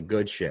putting you on the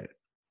good shit.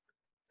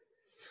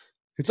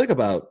 It's like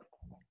about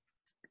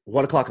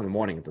 1 o'clock in the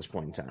morning at this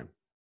point in time.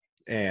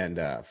 And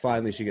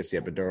finally she gets the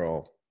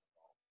epidural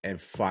and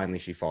finally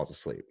she falls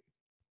asleep.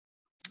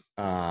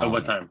 At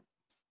what time?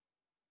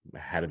 It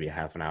had to be a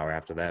half an hour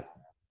after that.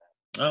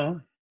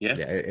 Oh. Yeah.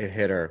 Yeah, it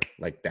hit her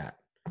like that.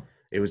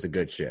 It was the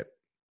good shit.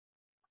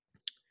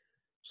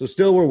 So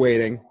still we're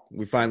waiting.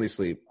 We finally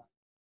sleep.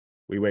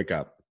 We wake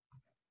up.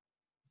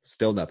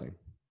 Still nothing.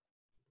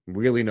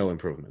 Really no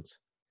improvements.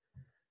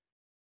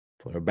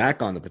 Put her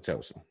back on the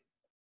Pitocin.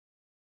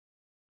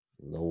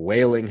 The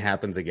wailing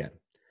happens again.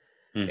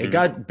 It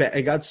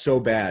got so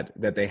bad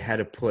that they had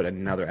to put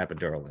another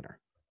epidural in her.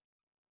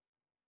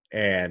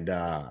 And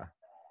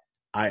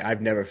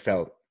I've never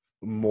felt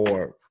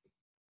more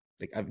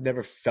like I've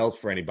never felt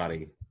for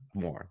anybody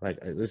more. Like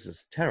this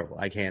is terrible.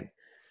 I can't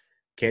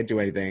do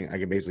anything. I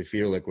can basically feed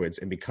her liquids,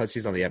 and because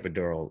she's on the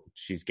epidural,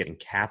 she's getting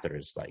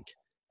catheters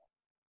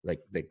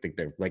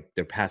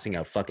they're passing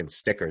out fucking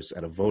stickers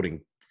at a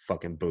voting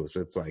fucking booth.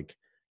 It's like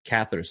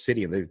catheter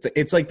city.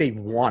 It's like they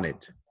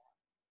wanted to.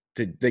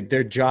 Like,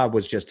 their job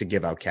was just to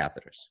give out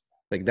catheters.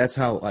 Like that's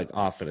how like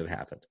often it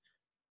happened.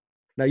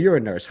 Now you're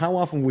a nurse. How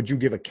often would you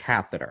give a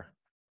catheter?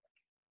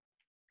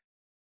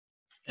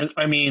 And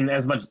I mean,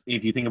 as much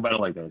if you think about it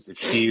like this, if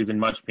she's in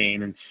much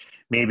pain and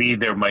maybe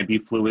there might be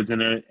fluids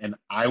in it, and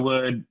I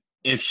would,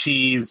 if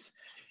she's,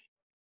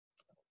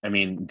 I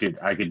mean, dude,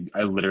 I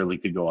literally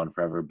could go on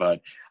forever,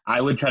 but I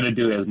would try to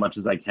do as much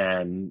as I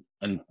can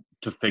and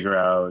to figure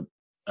out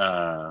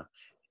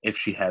if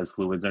she has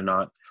fluids or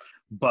not.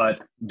 But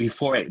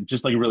before it,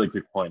 just like a really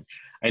quick point,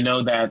 I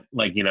know that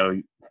like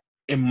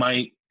it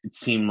might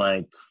seem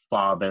like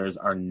fathers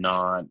are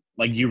not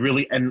like you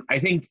really, and I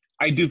think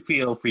I do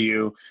feel for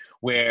you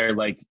where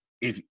like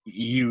if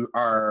you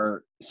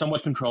are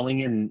somewhat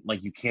controlling and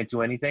like you can't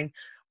do anything,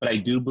 but I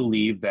do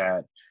believe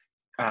that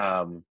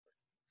um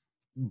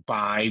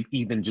by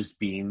even just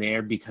being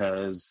there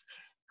because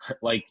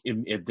like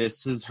if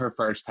this is her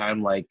first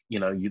time, like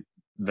the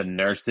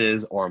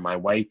nurses or my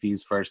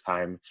wifey's first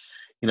time,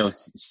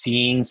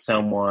 seeing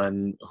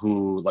someone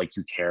who like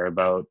you care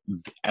about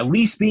at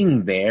least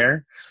being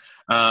there.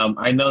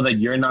 I know that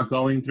you're not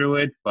going through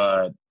it,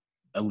 but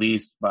at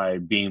least by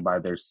being by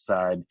their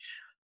side,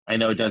 I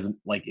know it doesn't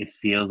like it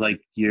feels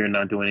like you're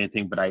not doing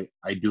anything, but I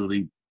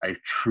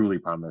truly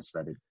promise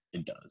that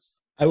it does.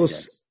 I will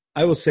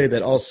I will say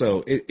that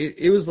also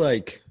it was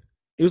like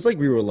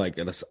we were like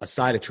a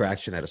side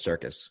attraction at a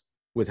circus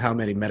with how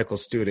many medical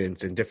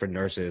students and different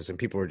nurses and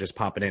people were just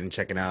popping in and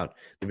checking out.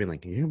 They'd be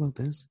like, "You hear about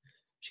this?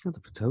 She got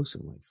the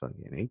Pitocin like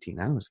fucking 18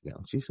 hours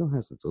ago. She still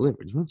hasn't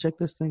delivered. You want to check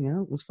this thing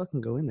out? Let's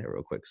fucking go in there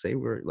real quick. Say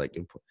we're like."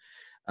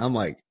 I'm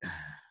like,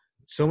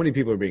 so many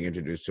people are being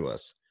introduced to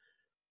us.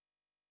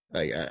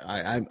 Like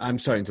I'm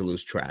starting to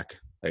lose track.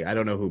 Like I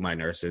don't know who my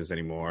nurse is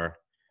anymore.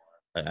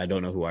 I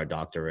don't know who our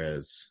doctor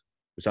is.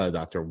 We saw the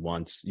doctor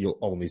once. You'll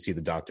only see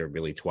the doctor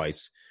really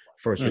twice.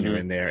 First when you're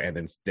in there, and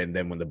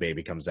then when the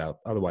baby comes out.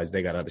 Otherwise,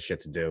 they got other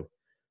shit to do.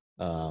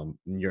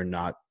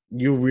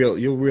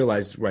 You'll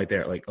realize right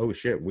there, like, oh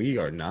shit, we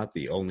are not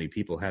the only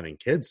people having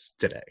kids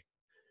today.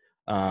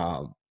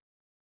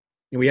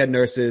 We had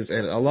nurses,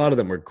 and a lot of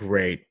them were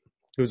great.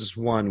 There was this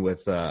one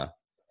with a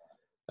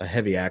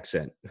heavy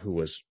accent who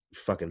was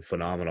fucking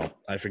phenomenal.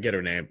 I forget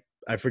her name.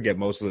 I forget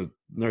most of the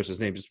nurses'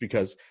 names just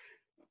because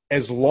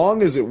as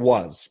long as it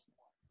was,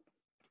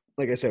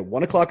 like I said,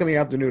 1:00 in the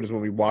afternoon is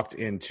when we walked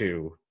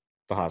into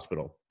the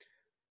hospital.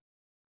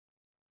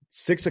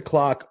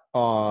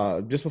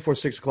 6:00, just before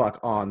 6:00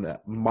 on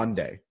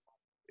Monday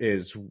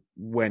is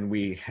when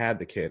we had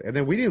the kid. And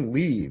then we didn't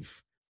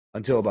leave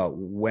until about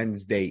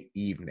Wednesday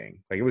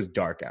evening. Like it was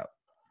dark out.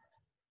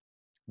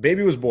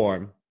 Baby was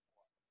born.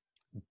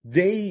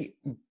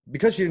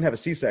 Because she didn't have a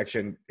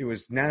C-section, it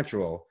was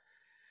natural.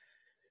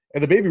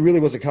 And the baby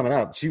really wasn't coming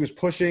up. She was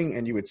pushing,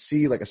 and you would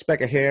see like a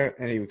speck of hair,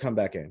 and he would come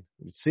back in.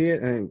 You'd see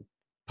it, and then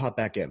pop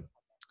back in.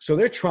 So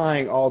they're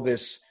trying all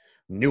this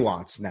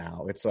nuance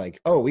now. It's like,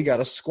 oh, we got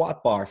a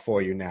squat bar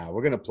for you now.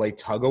 We're going to play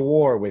tug of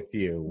war with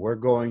you. We're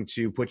going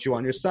to put you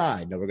on your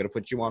side. No, we're going to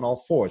put you on all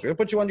fours. We're going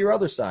to put you on your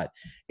other side.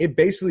 It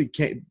basically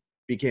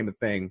became a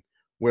thing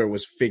where it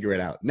was figure it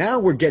out. Now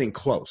we're getting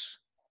close,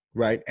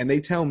 right? And they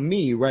tell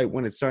me right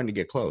when it's starting to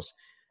get close.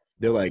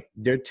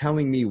 They're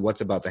telling me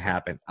what's about to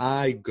happen.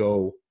 I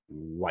go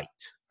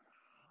white.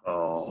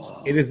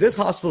 Oh. It is this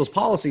hospital's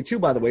policy, too,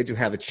 by the way, to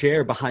have a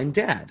chair behind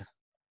dad.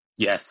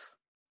 Yes.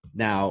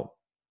 Now,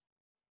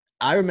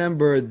 I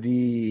remember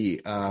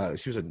she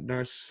was a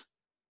nurse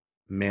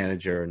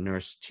manager,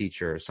 nurse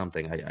teacher or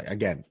something.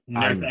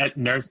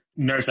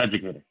 Nurse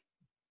educator.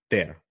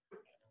 There.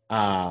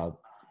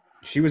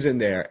 She was in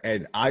there,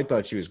 and I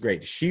thought she was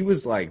great. She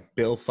was like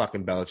Bill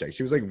fucking Belichick.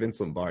 She was like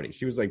Vince Lombardi.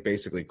 She was like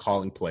basically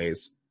calling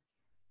plays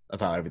of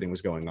how everything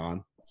was going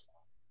on.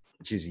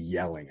 She's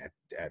yelling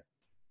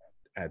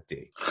at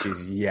D.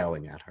 She's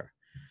yelling at her.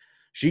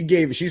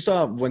 She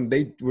saw when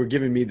they were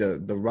giving me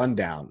the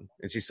rundown,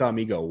 and she saw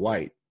me go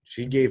white.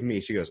 She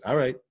goes, all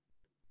right,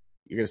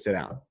 you're going to sit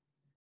down.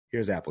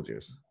 Here's apple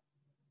juice.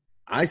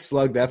 I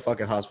slugged that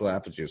fucking hospital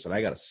apple juice, and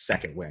I got a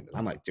second wind. And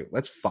I'm like, dude,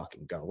 let's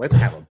fucking go. Let's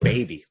have a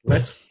baby.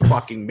 Let's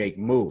fucking make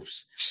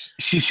moves.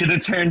 She should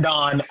have turned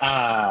on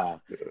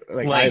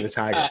like Eye of the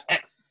Tiger.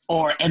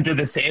 Or Enter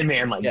the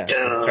Sandman, like, yeah.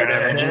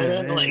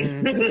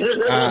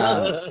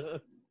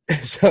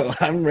 So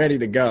I'm ready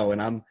to go,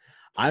 and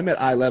I'm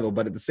at eye level,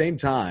 but at the same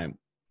time,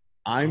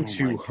 I'm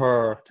to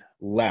her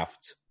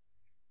left.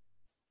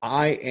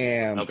 I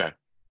am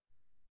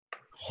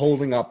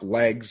holding up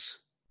legs.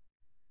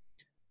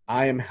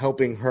 I am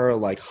helping her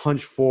like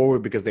hunch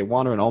forward because they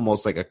want her in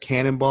almost like a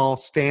cannonball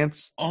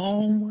stance.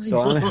 Oh my God. So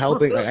I'm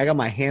helping. Like I got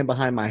my hand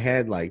behind my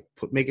head, like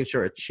making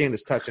sure her chin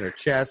is touching her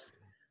chest.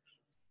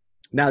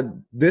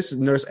 Now, this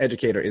nurse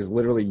educator is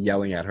literally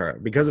yelling at her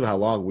because of how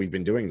long we've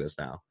been doing this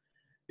now.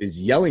 Is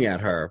yelling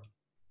at her.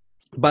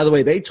 By the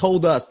way, they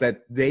told us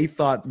that they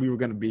thought we were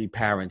going to be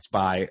parents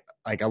by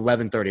like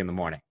 11:30 in the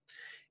morning.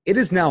 It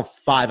is now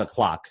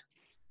 5:00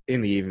 in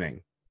the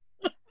evening.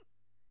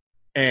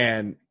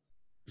 And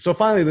so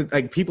finally,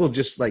 like people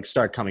just like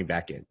start coming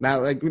back in.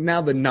 Now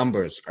the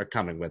numbers are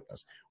coming with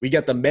us. We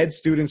got the med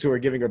students who are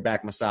giving her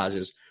back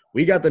massages.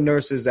 We got the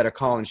nurses that are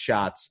calling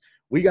shots.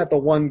 We got the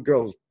one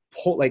girl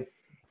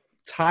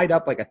tied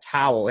up like a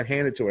towel and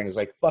handed to her and is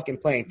like fucking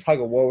playing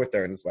tug of war with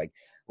her and it's like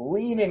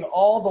leaning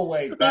all the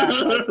way back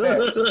like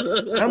this.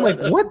 And I'm like,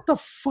 what the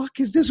fuck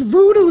is this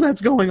voodoo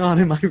that's going on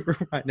in my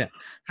room right now?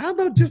 How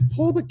about just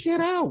pull the kid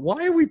out?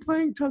 Why are we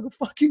playing tug of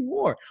fucking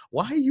war?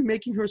 Why are you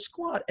making her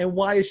squat? And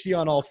why is she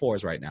on all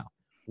fours right now?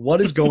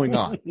 What is going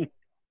on?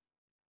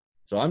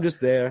 So I'm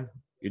just there.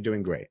 You're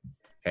doing great.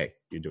 Hey,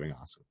 you're doing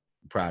awesome.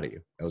 I'm proud of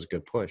you. That was a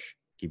good push.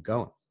 Keep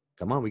going.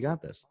 Come on, we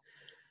got this.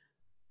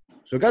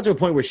 So it got to a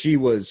point where she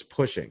was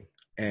pushing,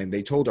 and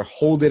they told her,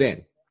 hold it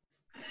in.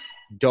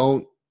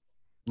 Don't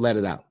let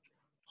it out.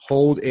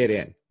 Hold it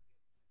in.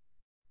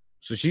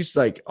 So she's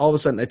like, all of a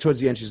sudden, towards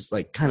the end, she's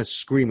like kind of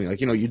screaming.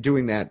 Like, you're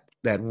doing that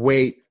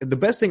weight. The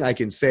best thing I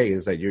can say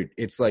is that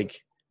it's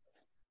like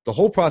the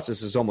whole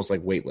process is almost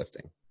like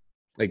weightlifting.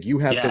 Like you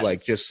have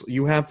to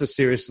you have to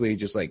seriously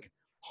just like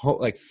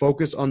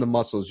focus on the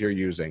muscles you're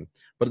using.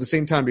 But at the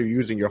same time, you're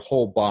using your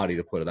whole body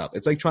to put it up.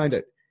 It's like trying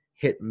to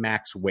hit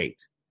max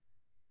weight.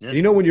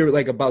 Yeah. When you're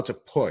like about to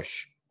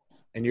push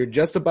and you're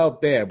just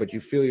about there, but you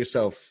feel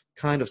yourself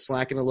kind of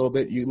slacking a little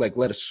bit, you like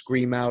let a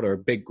scream out or a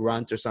big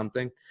grunt or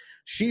something.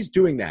 She's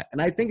doing that.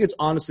 And I think it's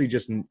honestly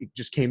it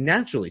just came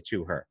naturally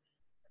to her.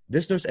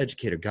 This nurse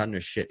educator got in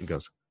her shit and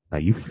goes, now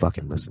you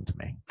fucking listen to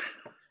me.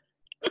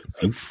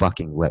 If you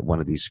fucking let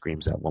one of these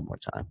screams out one more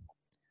time,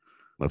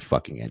 I'm going to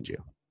fucking end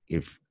you.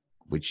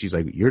 She's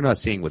like, you're not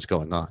seeing what's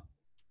going on.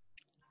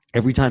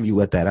 Every time you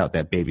let that out,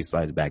 that baby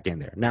slides back in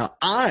there. Now,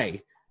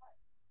 I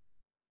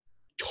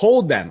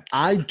told them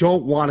I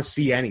don't want to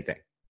see anything.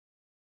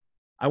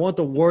 I want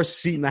the worst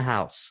seat in the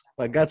house.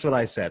 Like, that's what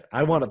I said.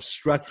 I want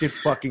obstructed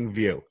fucking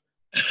view.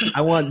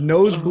 I want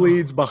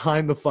nosebleeds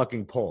behind the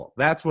fucking pole.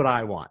 That's what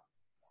I want.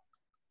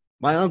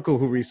 My uncle,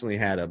 who recently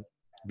had a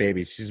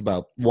baby, she's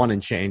about 1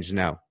 and change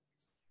now.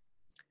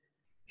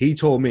 He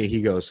told me,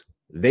 he goes,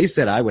 they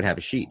said I would have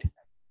a sheet.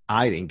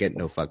 I didn't get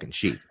no fucking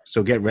sheet.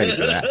 So get ready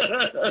for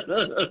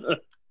that.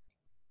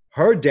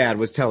 Her dad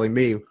was telling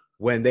me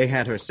when they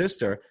had her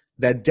sister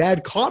that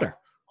dad caught her.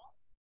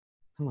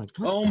 I'm like,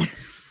 what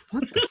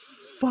the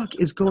fuck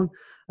is going?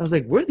 I was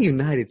like, we're the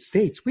United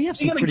States. We have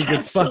some pretty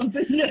good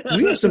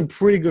we have some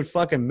pretty good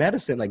fucking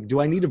medicine. Like, do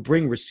I need to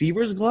bring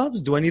receiver's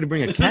gloves? Do I need to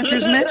bring a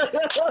catcher's mitt?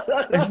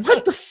 Like,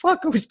 what the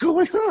fuck was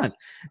going on?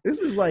 This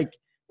is like,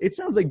 it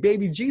sounds like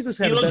baby Jesus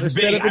had a better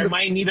setup.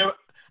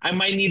 I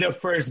might need a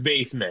first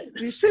baseman.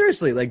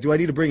 Seriously, like, do I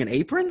need to bring an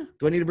apron?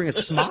 Do I need to bring a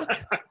smock?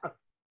 What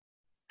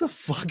the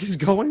fuck is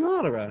going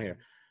on around here?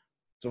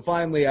 So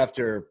finally,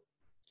 after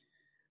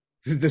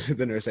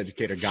the nurse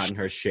educator got in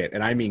her shit,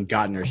 and I mean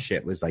got in her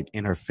shit, was like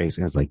in her face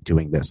and was like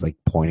doing this, like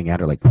pointing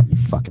at her, like, you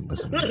fucking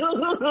listen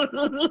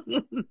to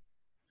me.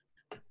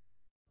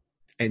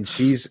 And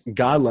she's,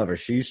 God love her,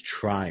 she's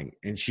trying.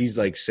 And she's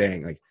like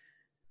saying, like,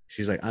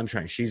 she's like, I'm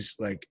trying. She's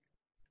like,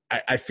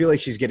 I feel like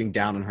she's getting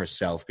down on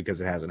herself because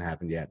it hasn't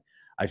happened yet.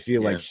 I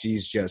feel like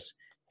she's just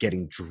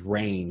getting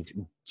drained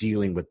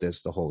dealing with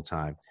this the whole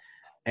time.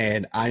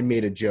 And I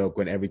made a joke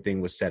when everything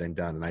was said and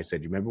done. And I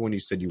said, you remember when you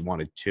said you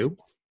wanted 2?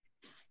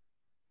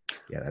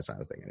 Yeah, that's not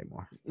a thing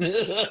anymore.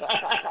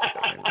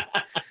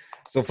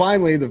 So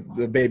finally, the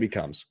baby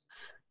comes.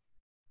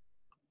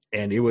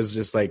 And it was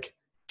just like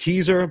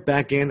teaser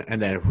back in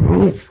and then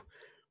whoosh.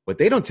 What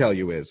they don't tell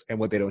you is, and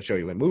what they don't show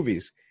you in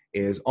movies,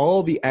 is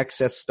all the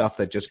excess stuff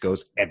that just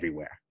goes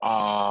everywhere.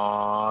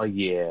 Oh,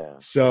 yeah.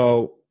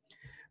 So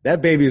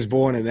that baby is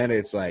born, and then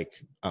it's like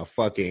a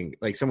fucking,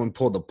 like someone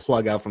pulled the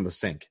plug out from the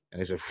sink. And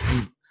it's just,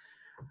 whew.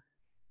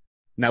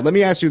 Now, let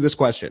me ask you this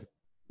question.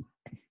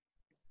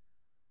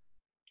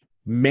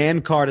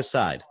 Man card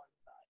aside,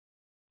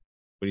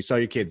 when you saw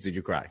your kids, did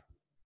you cry?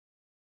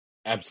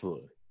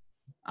 Absolutely.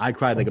 I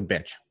cried like a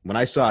bitch. When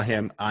I saw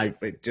him,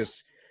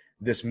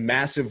 this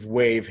massive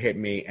wave hit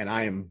me, and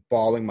I am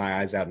bawling my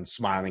eyes out and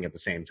smiling at the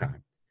same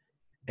time.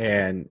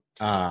 And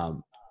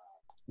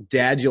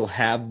Dad, you'll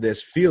have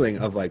this feeling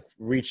of like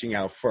reaching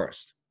out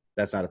first.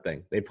 That's not a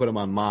thing. They put him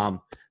on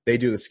mom. They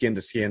do the skin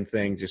to skin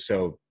thing just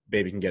so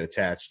baby can get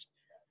attached.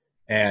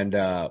 And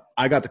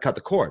I got to cut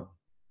the cord.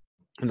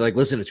 And they're like,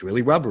 listen, it's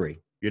really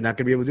rubbery. You're not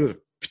going to be able to do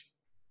it.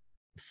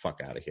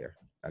 Fuck out of here.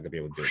 Not going to be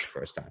able to do it the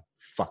first time.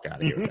 Fuck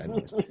out of here with that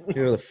noise. You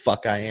know who the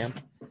fuck I am?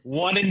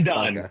 One and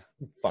done.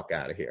 Fuck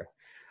out of here.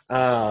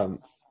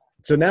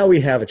 So now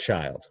we have a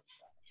child,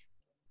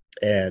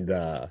 and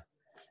Hold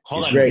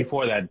he's on, great.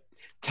 before that,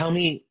 tell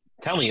me,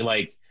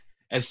 like,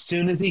 as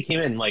soon as he came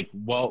in, like,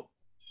 what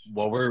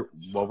were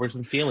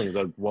some feelings?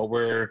 Like, what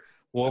were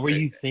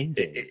you thinking?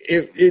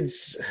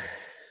 It's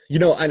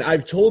and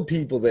I've told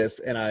people this,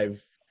 and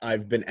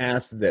I've been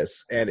asked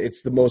this, and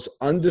it's the most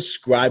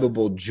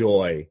undescribable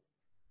joy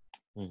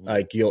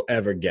like you'll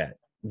ever get.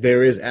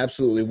 There is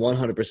absolutely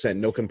 100%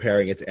 no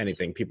comparing it to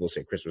anything. People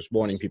say Christmas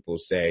morning. People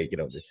say,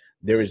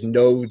 there is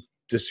no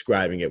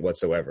describing it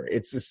whatsoever.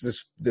 It's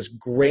this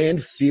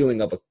grand feeling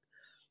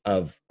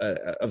of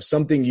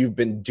something you've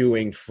been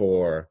doing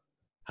for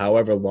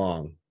however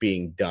long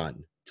being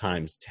done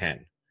times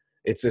 10.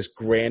 It's this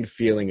grand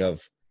feeling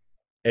of,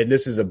 and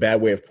this is a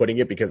bad way of putting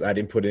it because I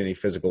didn't put any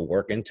physical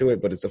work into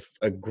it, but it's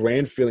a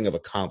grand feeling of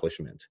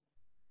accomplishment.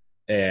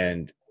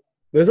 And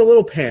there's a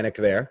little panic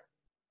there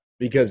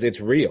because it's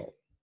real.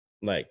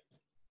 Like,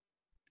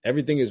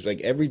 everything is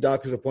like every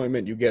doctor's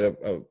appointment, you get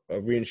a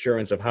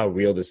reinsurance of how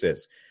real this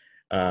is.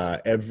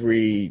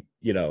 Every,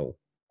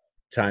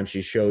 time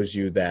she shows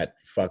you that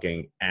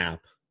fucking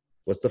app.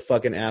 What's the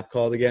fucking app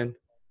called again?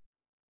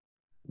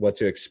 What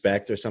to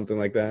Expect or something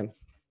like that?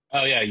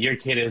 Oh yeah, your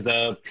kid is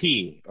a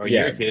P, or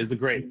Yeah. your kid is a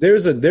grape.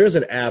 There's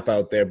an app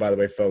out there, by the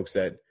way, folks,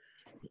 that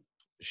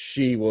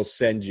she will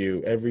send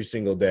you every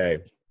single day.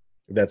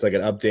 That's like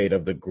an update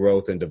of the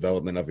growth and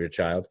development of your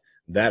child.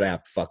 That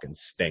app fucking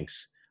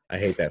stinks. I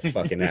hate that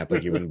fucking app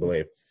like you wouldn't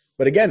believe.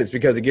 But again, it's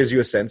because it gives you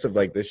a sense of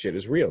like, this shit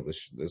is real.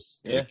 This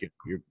Yeah.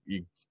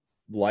 like,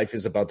 life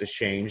is about to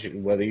change,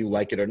 whether you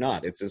like it or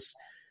not. It's just,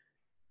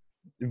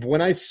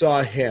 when I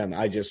saw him,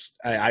 I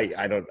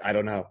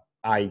don't know.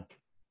 I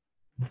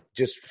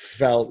just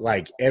felt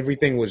like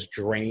everything was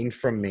drained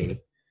from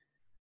me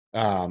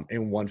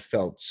in one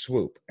felt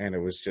swoop, and it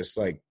was just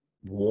like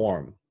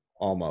warm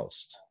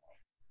almost.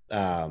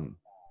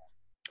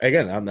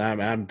 Again,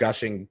 I'm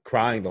gushing,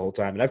 crying the whole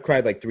time, and I've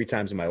cried like 3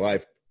 times in my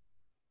life,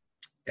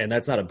 and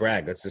that's not a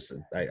brag. That's just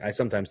I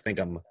sometimes think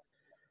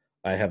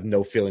I have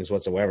no feelings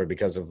whatsoever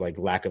because of like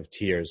lack of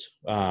tears.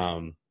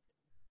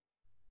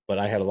 But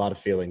I had a lot of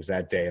feelings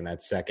that day and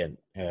that second.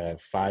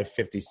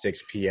 5:56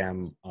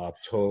 p.m.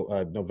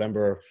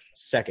 November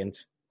 2nd,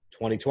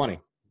 2020.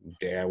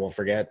 Day I won't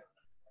forget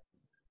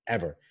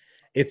ever.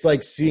 It's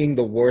like seeing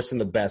the worst and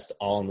the best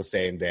all in the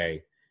same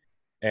day,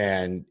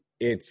 and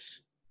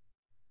it's.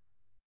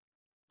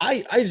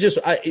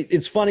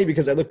 It's funny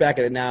because I look back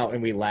at it now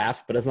and we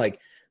laugh, but I'm like,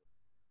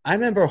 I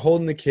remember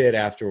holding the kid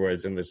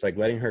afterwards and just like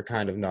letting her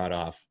kind of nod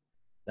off.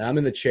 And I'm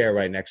in the chair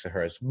right next to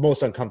her. It's the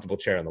most uncomfortable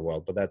chair in the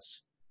world, but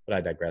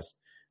I digress.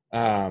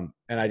 And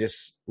I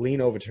just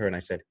lean over to her and I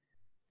said,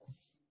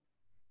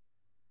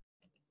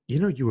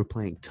 you were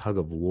playing tug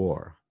of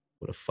war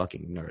with a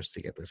fucking nurse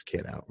to get this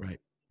kid out, right?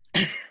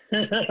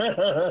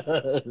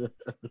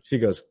 She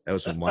goes, that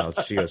was some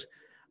wild. She goes,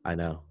 I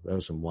know, that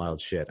was some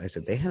wild shit. I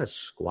said, they had a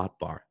squat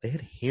bar. They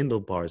had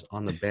handlebars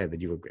on the bed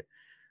that you were. I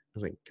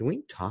was like, can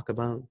we talk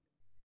about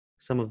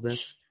some of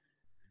this?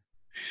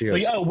 She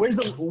goes, like, oh, where's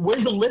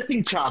the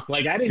lifting chalk?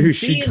 Like, I didn't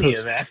see any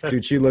of that.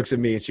 Dude, she looks at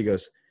me and she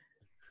goes,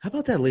 how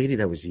about that lady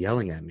that was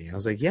yelling at me? I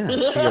was like, yeah.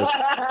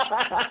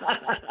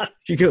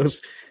 She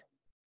goes,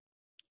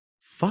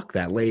 fuck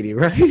that lady,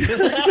 right?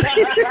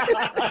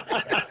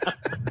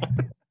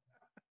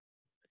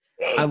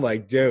 I'm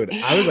like, dude,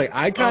 I was like,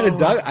 I kind of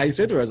dug. I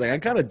said to her, I was like, I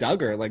kind of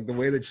dug her, like the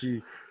way that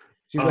she's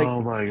like,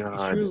 oh my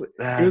god,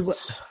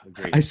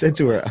 I said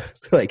to her,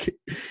 like,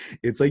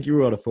 it's like you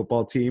were on a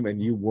football team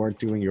and you weren't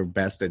doing your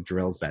best at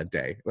drills that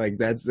day. Like,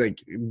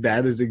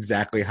 that is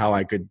exactly how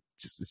I could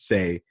just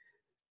say.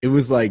 It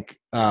was like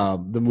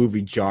the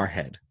movie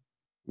Jarhead,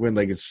 when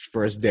like it's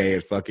first day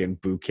at fucking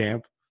boot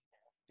camp,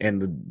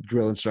 and the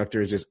drill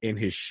instructor is just in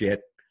his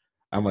shit.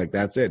 I'm like,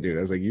 that's it, dude.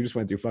 I was like, you just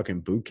went through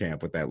fucking boot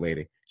camp with that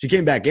lady. She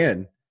came back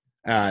in,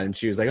 and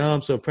she was like, oh,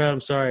 I'm so proud.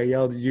 I'm sorry I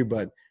yelled at you,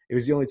 but it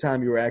was the only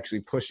time you were actually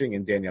pushing.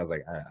 And Danielle's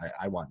like,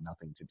 I want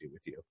nothing to do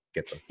with you.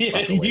 Get the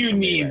fuck away from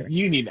me, right?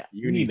 You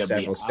need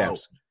several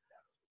steps.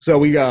 So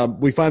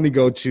we finally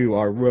go to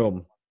our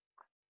room,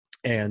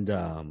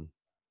 and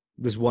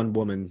this one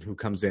woman who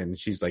comes in,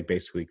 she's like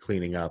basically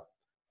cleaning up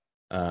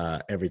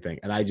everything.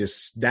 And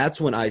that's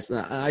when I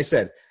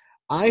said,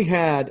 I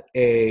had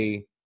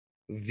a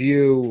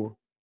view.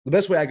 The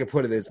best way I could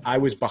put it is I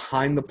was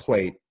behind the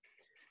plate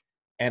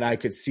and I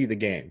could see the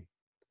game.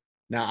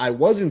 Now, I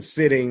wasn't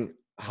sitting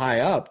high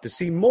up to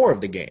see more of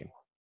the game.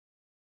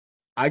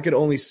 I could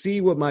only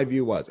see what my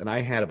view was. And I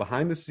had a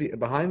behind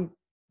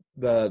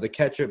the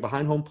catcher,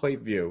 behind home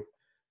plate view,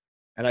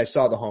 and I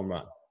saw the home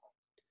run.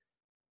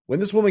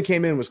 When this woman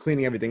came in and was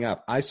cleaning everything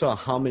up, I saw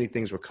how many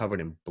things were covered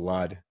in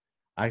blood.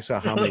 I saw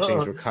how many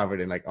things were covered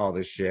in like all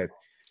this shit.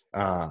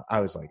 I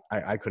was like,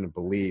 I couldn't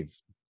believe.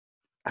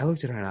 I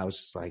looked at her and I was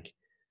just like,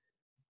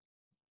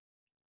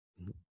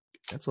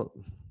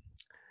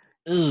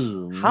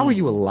 how are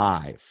you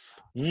alive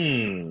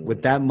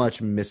with that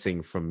much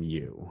missing from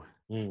you?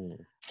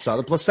 Saw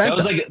the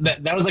placenta.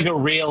 That was like a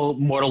real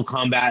Mortal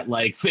Kombat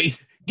like face.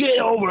 Get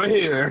over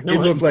here. It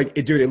looked like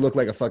it, dude. It looked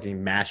like a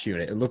fucking mash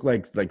unit. It looked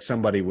like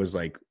somebody was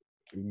like,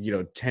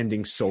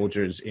 tending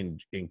soldiers in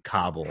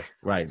Kabul,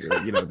 right?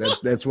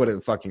 That's what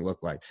it fucking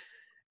looked like.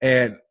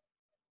 And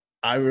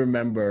I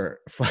remember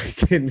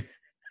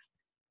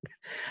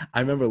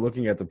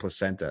looking at the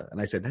placenta, and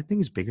I said, "That thing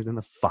is bigger than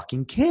the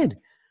fucking kid."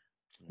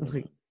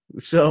 Like,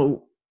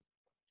 so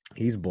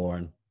he's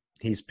born.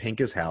 He's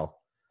pink as hell.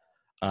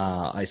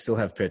 I still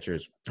have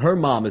pictures. Her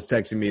mom is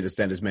texting me to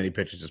send as many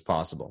pictures as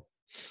possible.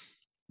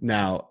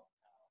 Now,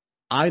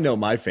 I know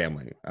my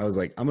family. I was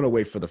like, I'm going to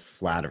wait for the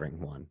flattering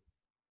one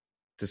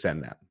to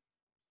send them.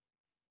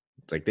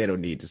 It's like they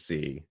don't need to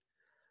see,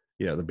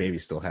 the baby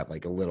still have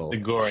like a little,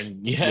 the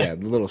Goran,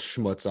 the little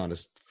schmutz on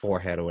his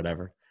forehead or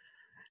whatever.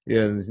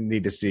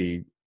 Need to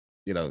see,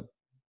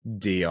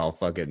 D all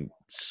fucking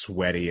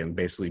sweaty and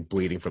basically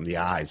bleeding from the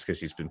eyes because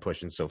she's been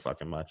pushing so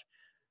fucking much.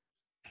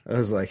 I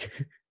was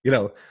like,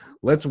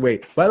 let's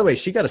wait. By the way,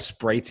 she got a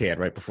spray tan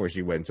right before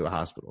she went to the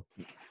hospital.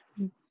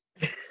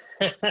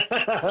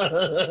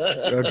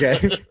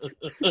 Okay.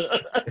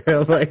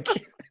 I'm like,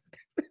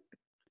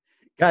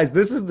 guys,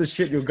 this is the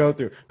shit you'll go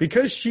through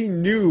because she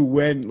knew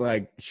when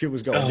like shit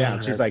was going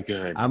down. She's like,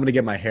 good. I'm gonna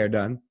get my hair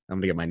done. I'm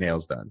gonna get my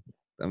nails done.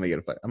 I'm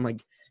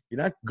like, you're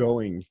not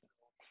going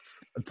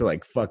to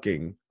like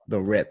fucking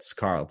the Ritz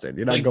Carlton.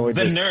 You're not like going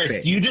the to nurse.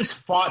 sing. You just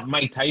fought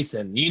Mike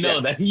Tyson.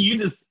 That you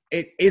just.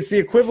 It's the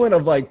equivalent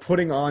of like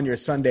putting on your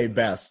Sunday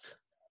best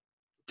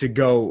to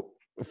go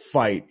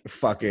fight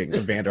fucking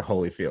Evander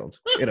Holyfield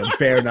in a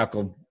bare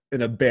knuckle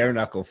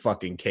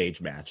fucking cage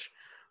match.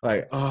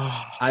 Like,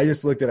 I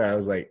just looked at her. I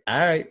was like, all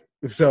right.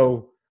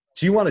 So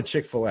she wanted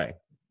Chick-fil-A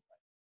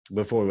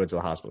before we went to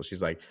the hospital.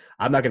 She's like,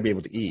 I'm not going to be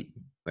able to eat.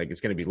 Like,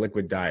 it's going to be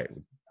liquid diet,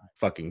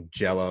 fucking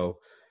Jell-O,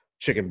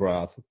 chicken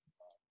broth,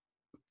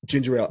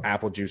 ginger ale,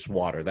 apple juice,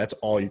 water. That's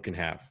all you can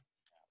have.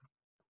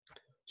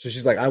 So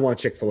she's like, I want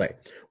Chick-fil-A.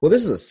 Well,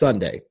 this is a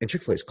Sunday, and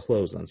Chick-fil-A is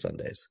closed on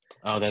Sundays.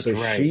 Oh, that's right.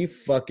 So she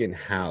fucking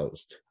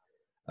housed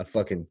a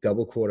fucking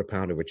double quarter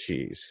pounder with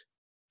cheese,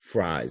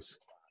 fries,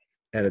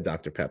 and a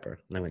Dr. Pepper.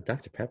 And I went,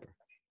 Dr. Pepper?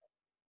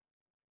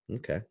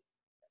 Okay.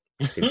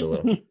 Seems a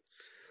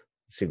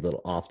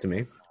little off to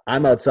me.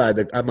 I'm outside.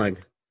 I'm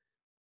like,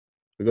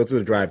 we go through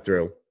the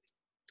drive-thru.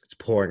 It's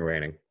pouring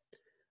raining. I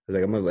was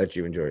like, I'm going to let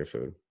you enjoy your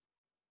food.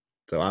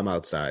 So I'm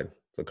outside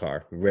the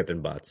car,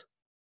 ripping butts.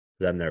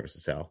 I'm nervous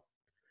as hell.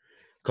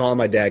 Calling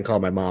my dad,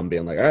 calling my mom,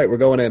 being like, all right, we're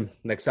going in.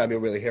 Next time you'll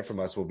really hear from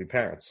us, we'll be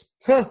parents.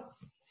 Huh.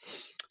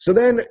 So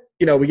then,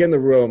 we get in the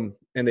room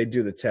and they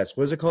do the test.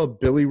 What is it called?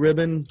 Billy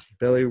Rubin,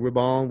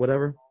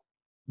 whatever?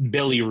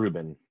 Billy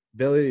Rubin.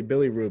 Billy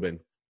Rubin.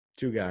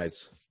 2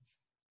 guys,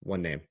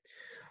 1 name.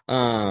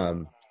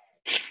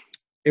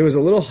 It was a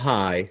little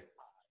high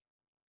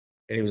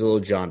and he was a little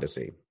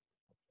jaundicey.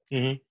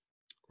 Mm-hmm.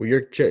 Were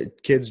your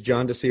kids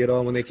jaundicey at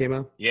all when they came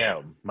out?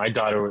 Yeah. My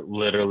daughter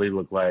literally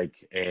looked like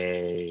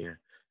a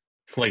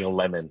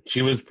lemon.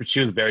 She was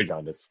very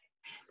jaundiced.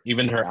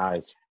 Even her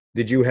eyes.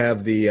 Did you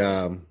have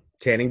the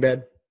tanning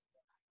bed?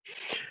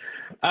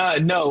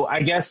 No,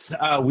 I guess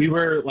we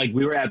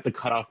were at the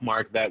cutoff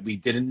mark that we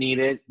didn't need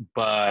it,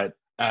 but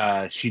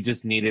she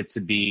just needed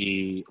to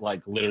be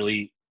like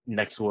literally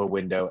next to a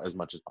window as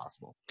much as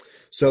possible.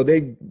 So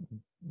they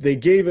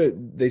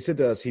said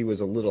to us he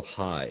was a little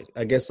high.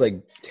 I guess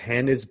like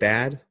 10 is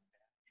bad.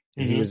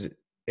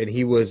 Mm-hmm.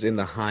 He was in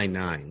the high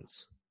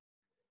 9s.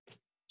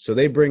 So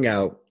they bring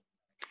out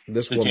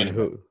this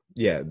woman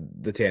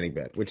the tanning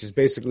bed, which is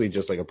basically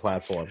just like a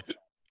platform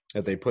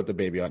that they put the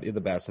baby on in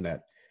the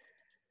bassinet.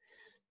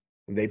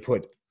 And they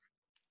put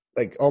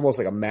like almost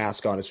like a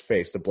mask on his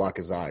face to block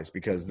his eyes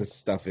because this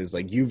stuff is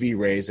like UV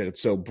rays and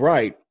it's so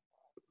bright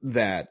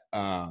that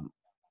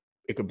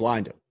it could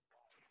blind him.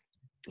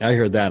 I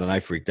heard that and I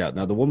freaked out.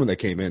 Now the woman that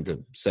came in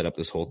to set up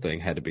this whole thing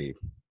had to be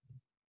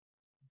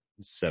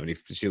 70.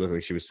 She looked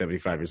like she was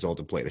 75 years old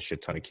and played a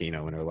shit ton of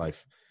Keno in her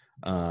life.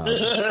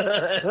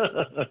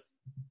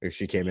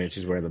 She came in,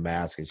 she's wearing the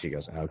mask, and she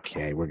goes,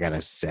 okay, we're going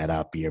to set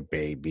up your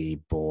baby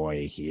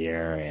boy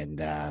here. And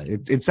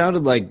it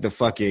sounded like the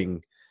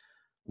fucking,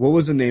 what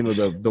was the name of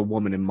the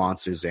woman in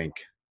Monsters, Inc.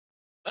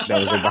 that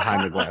was like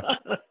behind the glass?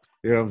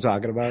 You know what I'm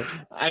talking about?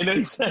 I know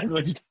exactly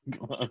what you're talking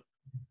about.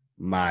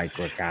 Mike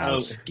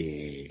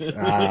Wachowski.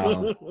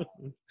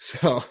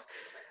 So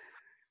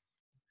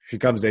she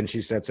comes in,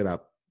 she sets it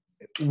up.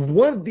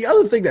 The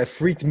other thing that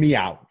freaked me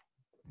out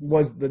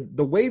was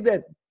the way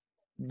that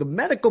the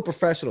medical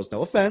professionals,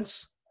 no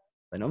offense,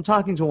 I know I'm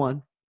talking to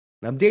one,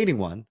 I'm dating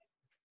one,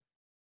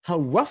 how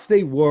rough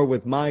they were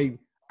with my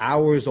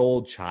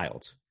hours-old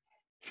child.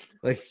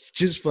 Like,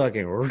 just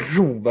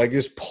fucking, like,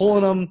 just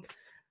pulling them,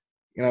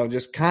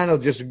 just kind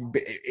of just,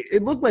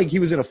 it looked like he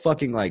was in a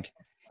fucking, like,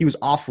 he was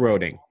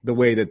off-roading the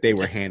way that they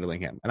were handling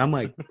him. And I'm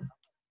like,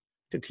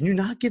 dude, can you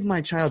not give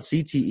my child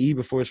CTE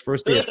before his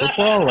first day of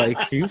football? Like,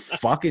 can you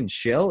fucking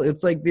chill?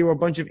 It's like there were a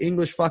bunch of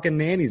English fucking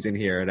nannies in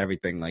here and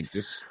everything, like,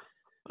 just...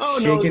 Oh,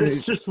 no, this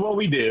is just what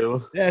we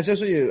do. Yeah, it's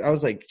just what you... I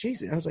was like,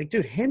 Jesus. I was like,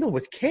 dude, handle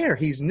with care.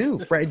 He's new.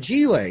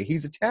 Fragile.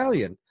 He's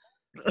Italian.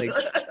 Like,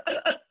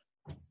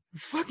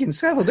 fucking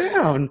settle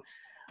down.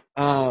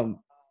 So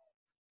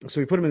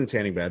we put him in the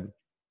tanning bed,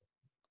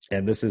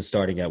 and this is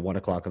starting at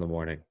 1:00 in the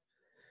morning.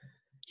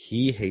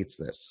 He hates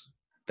this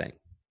thing.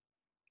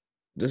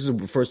 This is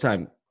the first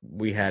time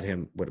we had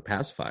him with a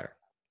pacifier,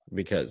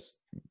 because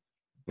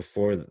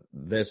before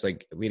this,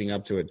 like leading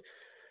up to it,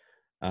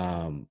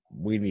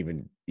 we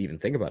didn't even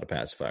think about a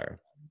pacifier.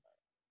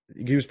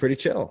 He was pretty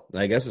chill.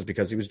 I guess it's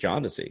because he was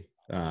jaundicey.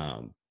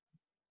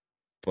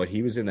 But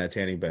he was in that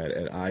tanning bed,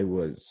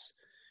 and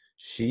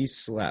she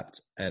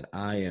slept, and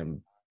I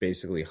am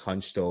basically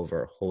hunched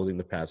over, holding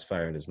the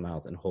pacifier in his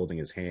mouth and holding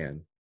his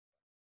hand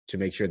to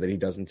make sure that he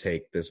doesn't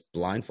take this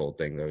blindfold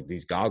thing, or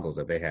these goggles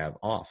that they have,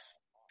 off,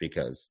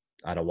 because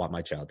I don't want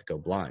my child to go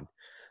blind.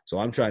 So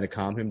I'm trying to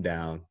calm him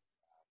down.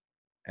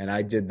 And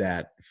I did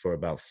that for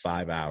about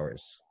 5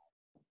 hours.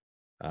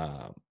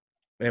 And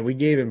we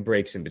gave him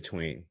breaks in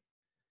between,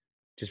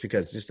 just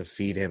to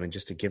feed him and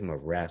just to give him a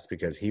rest,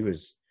 because he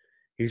was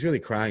really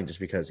crying just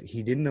because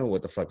he didn't know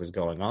what the fuck was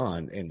going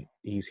on. And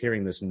he's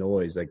hearing this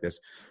noise, like this,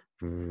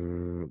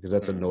 because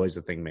that's the noise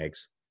the thing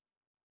makes.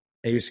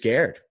 And he was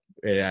scared.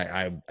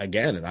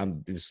 And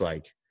I'm just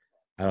like,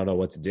 I don't know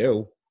what to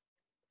do.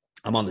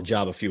 I'm on the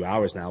job a few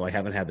hours now. I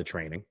haven't had the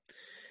training.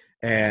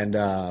 And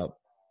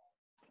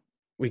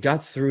we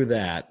got through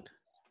that.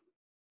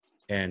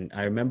 And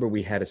I remember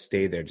we had to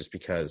stay there just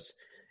because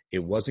it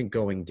wasn't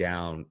going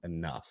down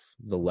enough,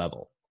 the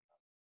level.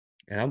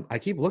 And I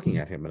keep looking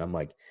at him, and I'm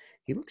like,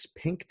 he looks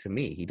pink to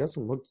me. He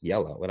doesn't look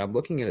yellow. And I'm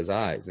looking at his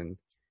eyes, and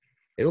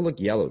they don't look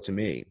yellow to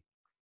me.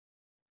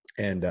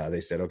 And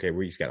they said, okay,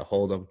 we just got to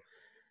hold him.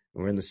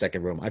 And we're in the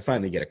second room. I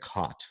finally get a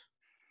cot,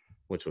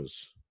 which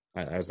was,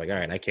 I was like, all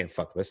right, I can't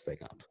fuck this thing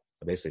up.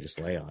 I basically just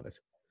lay on it.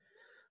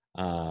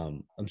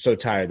 I'm so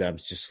tired that I'm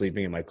just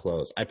sleeping in my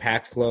clothes. I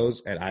packed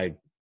clothes, and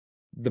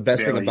the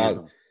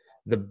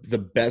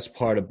best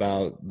part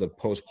about the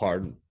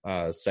postpartum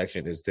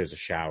section is there's a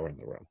shower in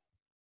the room,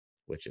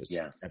 which is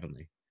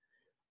heavenly.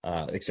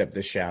 Except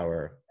this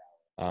shower,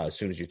 as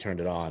soon as you turned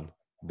it on,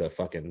 the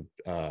fucking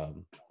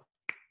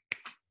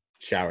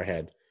shower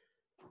head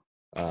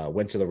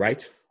went to the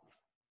right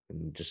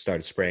and just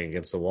started spraying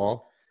against the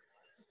wall.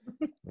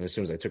 And as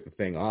soon as I took the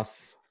thing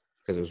off,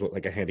 because it was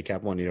like a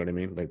handicap one, you know what I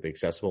mean? Like the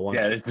accessible one.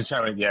 Yeah, it's a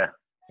shower, yeah.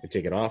 I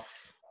take it off,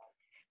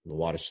 the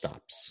water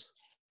stops.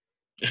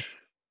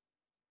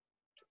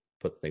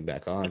 Put the thing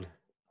back on,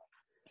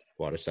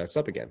 water starts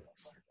up again.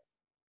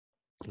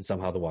 And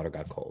somehow the water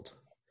got cold.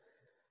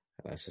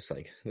 And I was just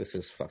like, this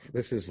is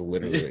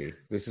literally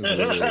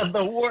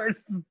the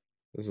worst.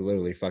 This is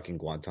literally fucking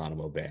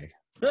Guantanamo Bay.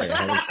 Like, I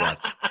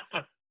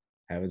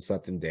haven't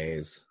slept in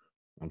days.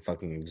 I'm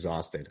fucking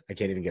exhausted. I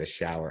can't even get a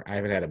shower. I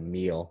haven't had a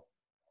meal,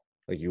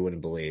 like you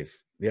wouldn't believe.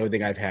 The only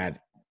thing I've had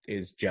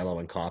is Jell-O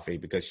and coffee,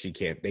 because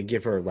they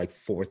give her like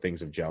 4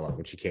 things of Jell-O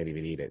and she can't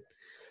even eat it.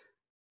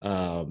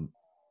 I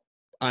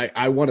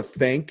want to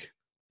thank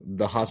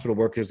the hospital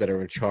workers that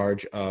are in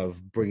charge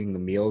of bringing the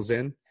meals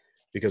in,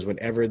 because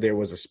whenever there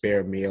was a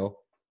spare meal,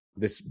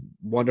 this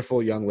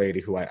wonderful young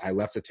lady who I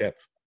left a tip,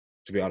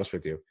 to be honest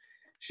with you,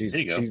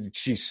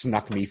 she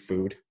snuck me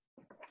food,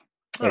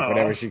 like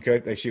whatever she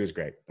could. Like, she was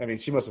great. I mean,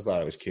 she must have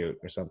thought I was cute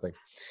or something.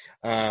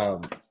 I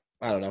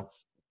don't know,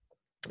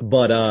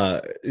 but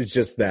it's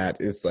just that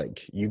it's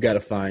like, you got to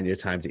find your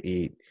time to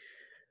eat.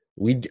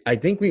 I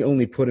think we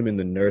only put him in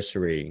the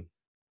nursery.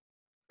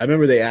 I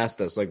remember they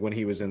asked us, like, when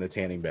he was in the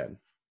tanning bed,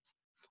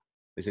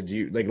 they said,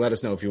 let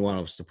us know if you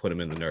want us to put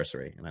him in the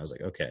nursery. And I was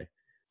like, okay.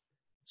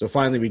 So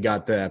finally we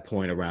got to that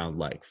point around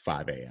like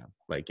 5 a.m.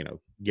 Like,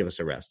 give us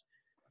a rest.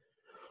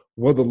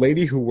 Well, the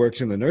lady who works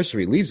in the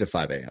nursery leaves at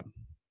 5 a.m.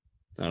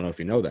 I don't know if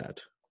you know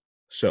that.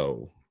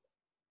 So,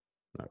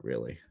 not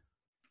really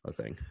a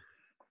thing.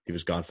 He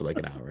was gone for like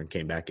an hour and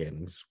came back in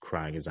and was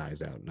crying his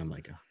eyes out. And I'm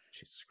like, oh,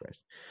 Jesus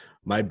Christ.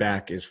 My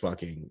back is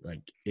fucking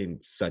like in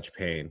such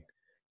pain,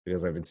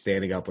 because I've been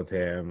standing up with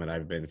him and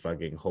I've been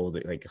fucking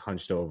holding, like,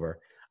 hunched over.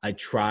 I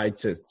tried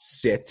to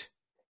sit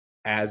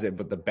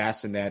but the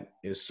bassinet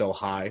is so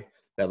high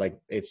that, like,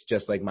 it's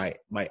just like my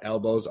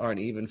elbows aren't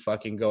even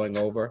fucking going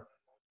over.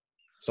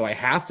 So I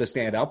have to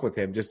stand up with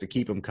him just to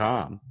keep him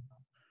calm.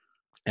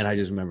 And I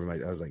just remember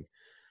I was like,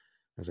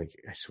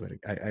 I swear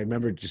I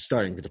remember just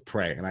starting to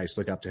pray, and I just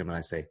look up to him and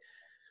I say,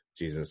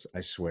 Jesus,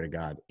 I swear to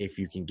God, if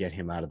you can get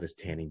him out of this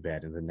tanning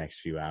bed in the next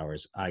few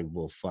hours, I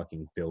will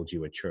fucking build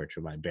you a church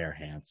with my bare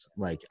hands.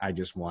 Like, I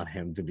just want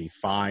him to be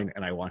fine,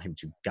 and I want him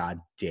to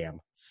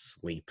goddamn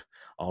sleep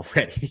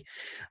already.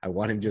 I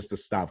want him just to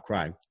stop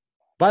crying.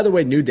 By the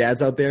way, new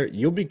dads out there,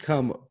 you'll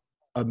become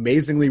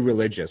amazingly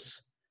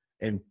religious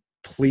and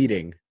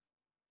pleading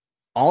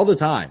all the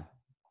time.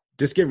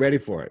 Just get ready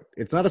for it.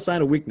 It's not a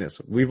sign of weakness.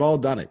 We've all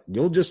done it.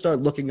 You'll just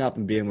start looking up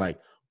and being like,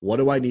 what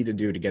do I need to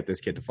do to get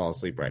this kid to fall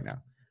asleep right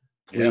now?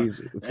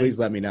 Please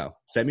let me know.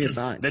 Send me a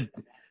sign.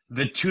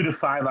 The 2 to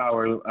 5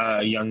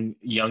 hour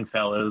young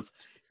fellas,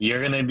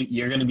 you're gonna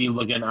be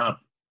looking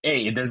up.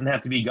 Hey, it doesn't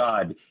have to be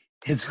God.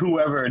 It's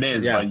whoever it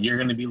is, but you're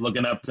gonna be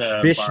looking up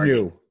to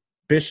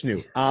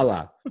Vishnu,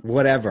 Allah,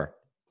 whatever,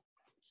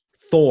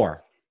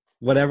 Thor,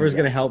 whatever is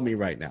gonna help me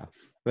right now.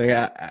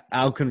 Like,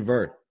 I'll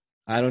convert.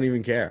 I don't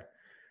even care.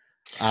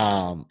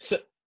 Um,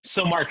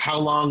 So Mark, how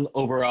long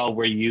overall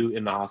were you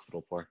in the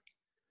hospital for?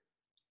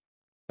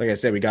 like I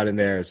said, we got in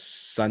there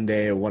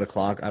Sunday at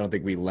 1:00. I don't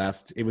think we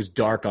left. It was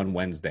dark on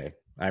Wednesday.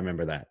 I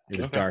remember that. It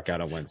was Okay. dark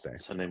out on Wednesday.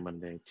 Sunday,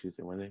 Monday,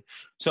 Tuesday, Wednesday.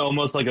 So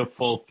almost like a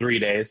full 3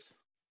 days.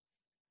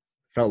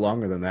 Felt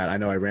longer than that. I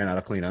know I ran out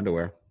of clean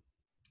underwear.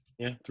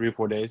 Yeah, 3 or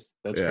 4 days.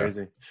 That's Yeah.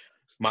 crazy.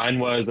 Mine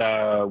was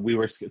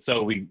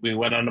we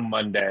went on a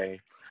Monday,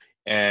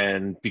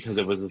 and because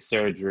it was a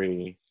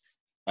surgery,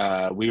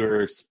 we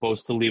were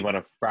supposed to leave on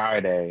a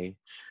Friday.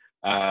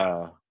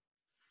 Uh,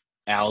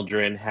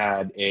 Aldrin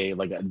had a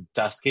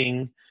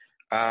dusking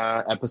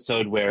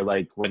episode where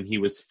like when he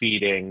was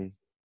feeding,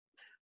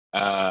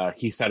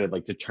 he started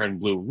like to turn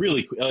blue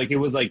really quick. Like it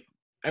was like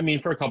I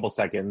mean for a couple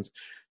seconds.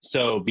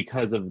 So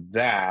because of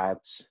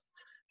that,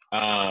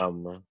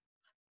 um,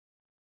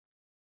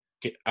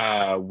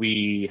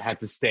 we had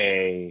to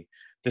stay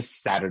this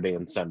Saturday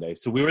and Sunday.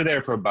 So we were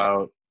there for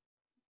about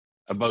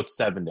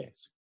 7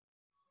 days.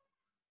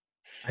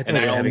 I And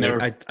thought I'll having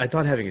never, I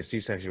thought having a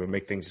C-section would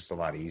make things just a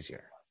lot easier.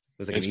 It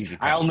was like an easy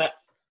I'll pass.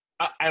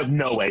 ne- I have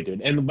no way,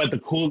 dude. But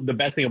the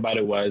best thing about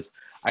it was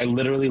I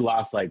literally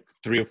lost like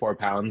 3 or 4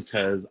 pounds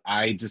because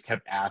I just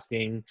kept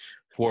asking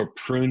for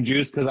prune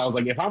juice because I was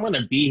like, if I'm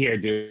gonna be here,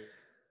 dude,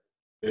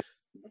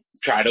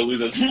 Try to lose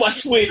as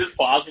much weight as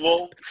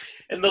possible.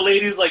 And the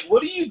lady's like,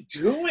 "What are you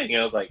doing?" And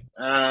I was like,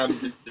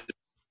 I'm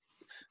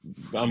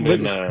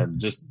What gonna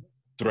just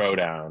throw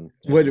down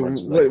what as much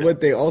as I what, can. what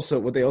they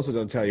also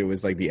don't tell you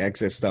is like the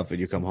excess stuff that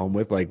you come home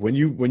with. Like when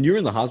you're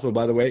in the hospital,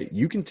 by the way,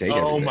 you can take Oh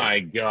everything. my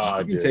You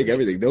god, can take dude.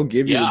 everything. They'll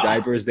give you the Yeah.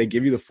 diapers. They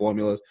give you the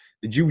formulas.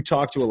 Did you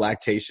talk to a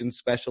lactation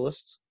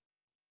specialist?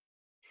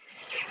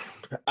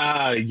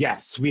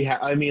 Yes, we have.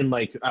 I mean,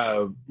 like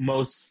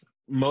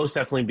most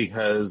definitely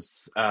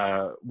because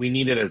we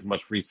needed as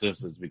much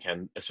resources as we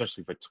can,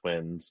 especially for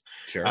twins.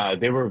 Sure.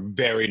 They were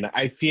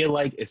I feel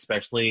like,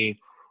 especially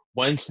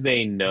once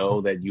they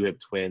know that you have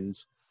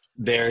twins,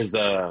 there's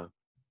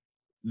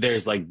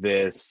like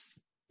this.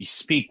 You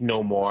speak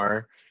no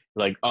more.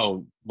 Like,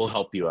 oh, we'll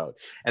help you out.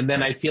 And then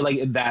Right. I feel like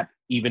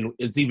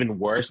it's even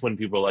worse when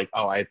people are like,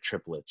 oh, I have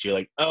triplets. You're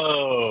like,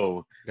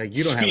 oh, Like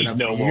you don't have speak enough.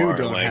 no You more.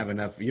 don't Like. have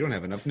enough. You don't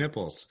have enough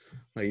nipples.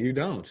 Like you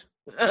don't.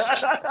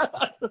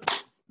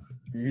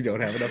 You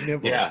don't have enough Yeah,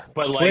 nipples.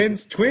 but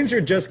like Twins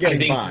are just I getting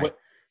think by.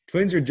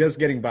 Twins are just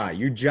getting by.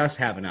 You just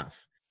have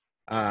enough.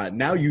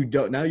 Now you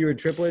don't. Now you're at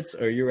triplets,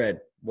 or you're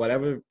at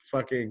whatever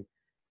fucking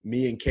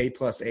me and K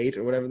plus 8,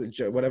 or whatever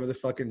the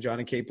fucking John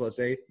and K plus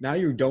 8. Now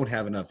you don't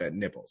have enough at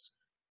nipples.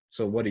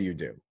 So what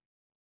do?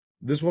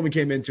 This woman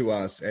came into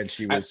us, and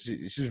she was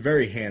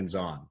very hands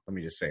on. Let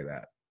me just say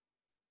that.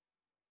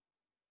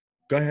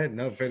 Go ahead.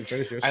 No, finish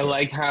your I story.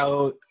 like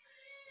how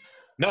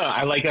no,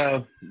 I like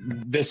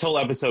this whole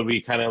episode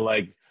we kind of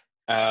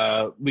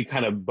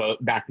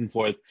back and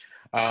forth.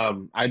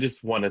 I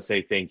just want to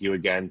say thank you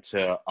again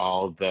to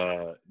all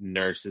the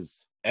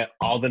nurses at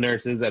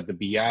the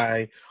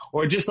BI,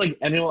 or just like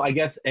anyone, I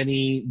guess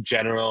any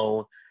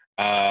general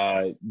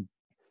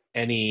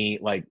any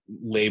like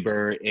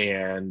labor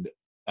and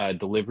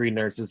delivery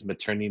nurses,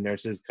 maternity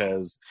nurses,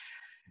 because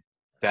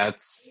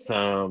that's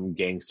some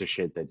gangster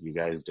shit that you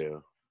guys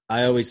do.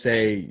 I always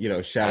say,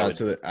 shout I out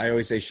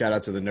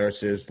would. to the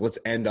nurses. Let's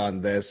end on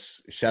this.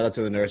 Shout out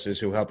to the nurses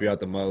who help you out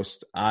the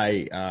most.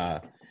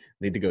 I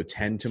need to go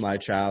tend to my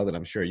child, and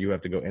I'm sure you have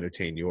to go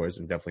entertain yours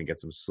and definitely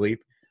get some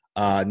sleep.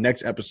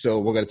 Next episode,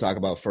 we're going to talk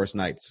about first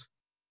nights,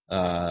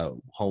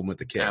 home with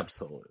the kid,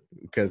 Absolutely.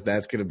 because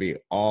that's going to be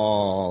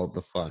all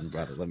the fun,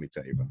 brother. Let me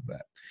tell you about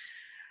that.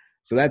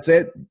 So that's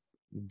it.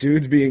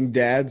 Dudes being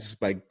dads,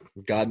 like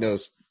God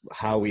knows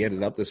how we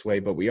ended up this way,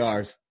 but we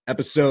are.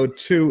 Episode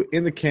 2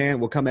 in the can.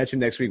 We'll come at you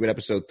next week with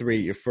episode 3,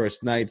 your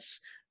first nights.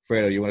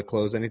 Fredo, you want to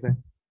close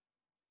anything?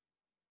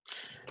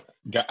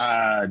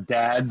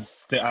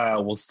 Dads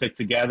will stick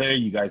together.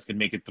 You guys can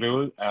make it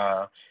through.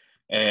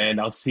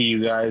 And I'll see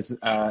you guys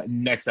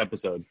next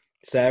episode.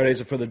 Saturdays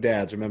are for the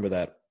dads. Remember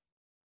that.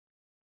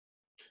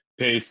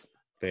 Peace.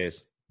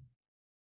 Peace.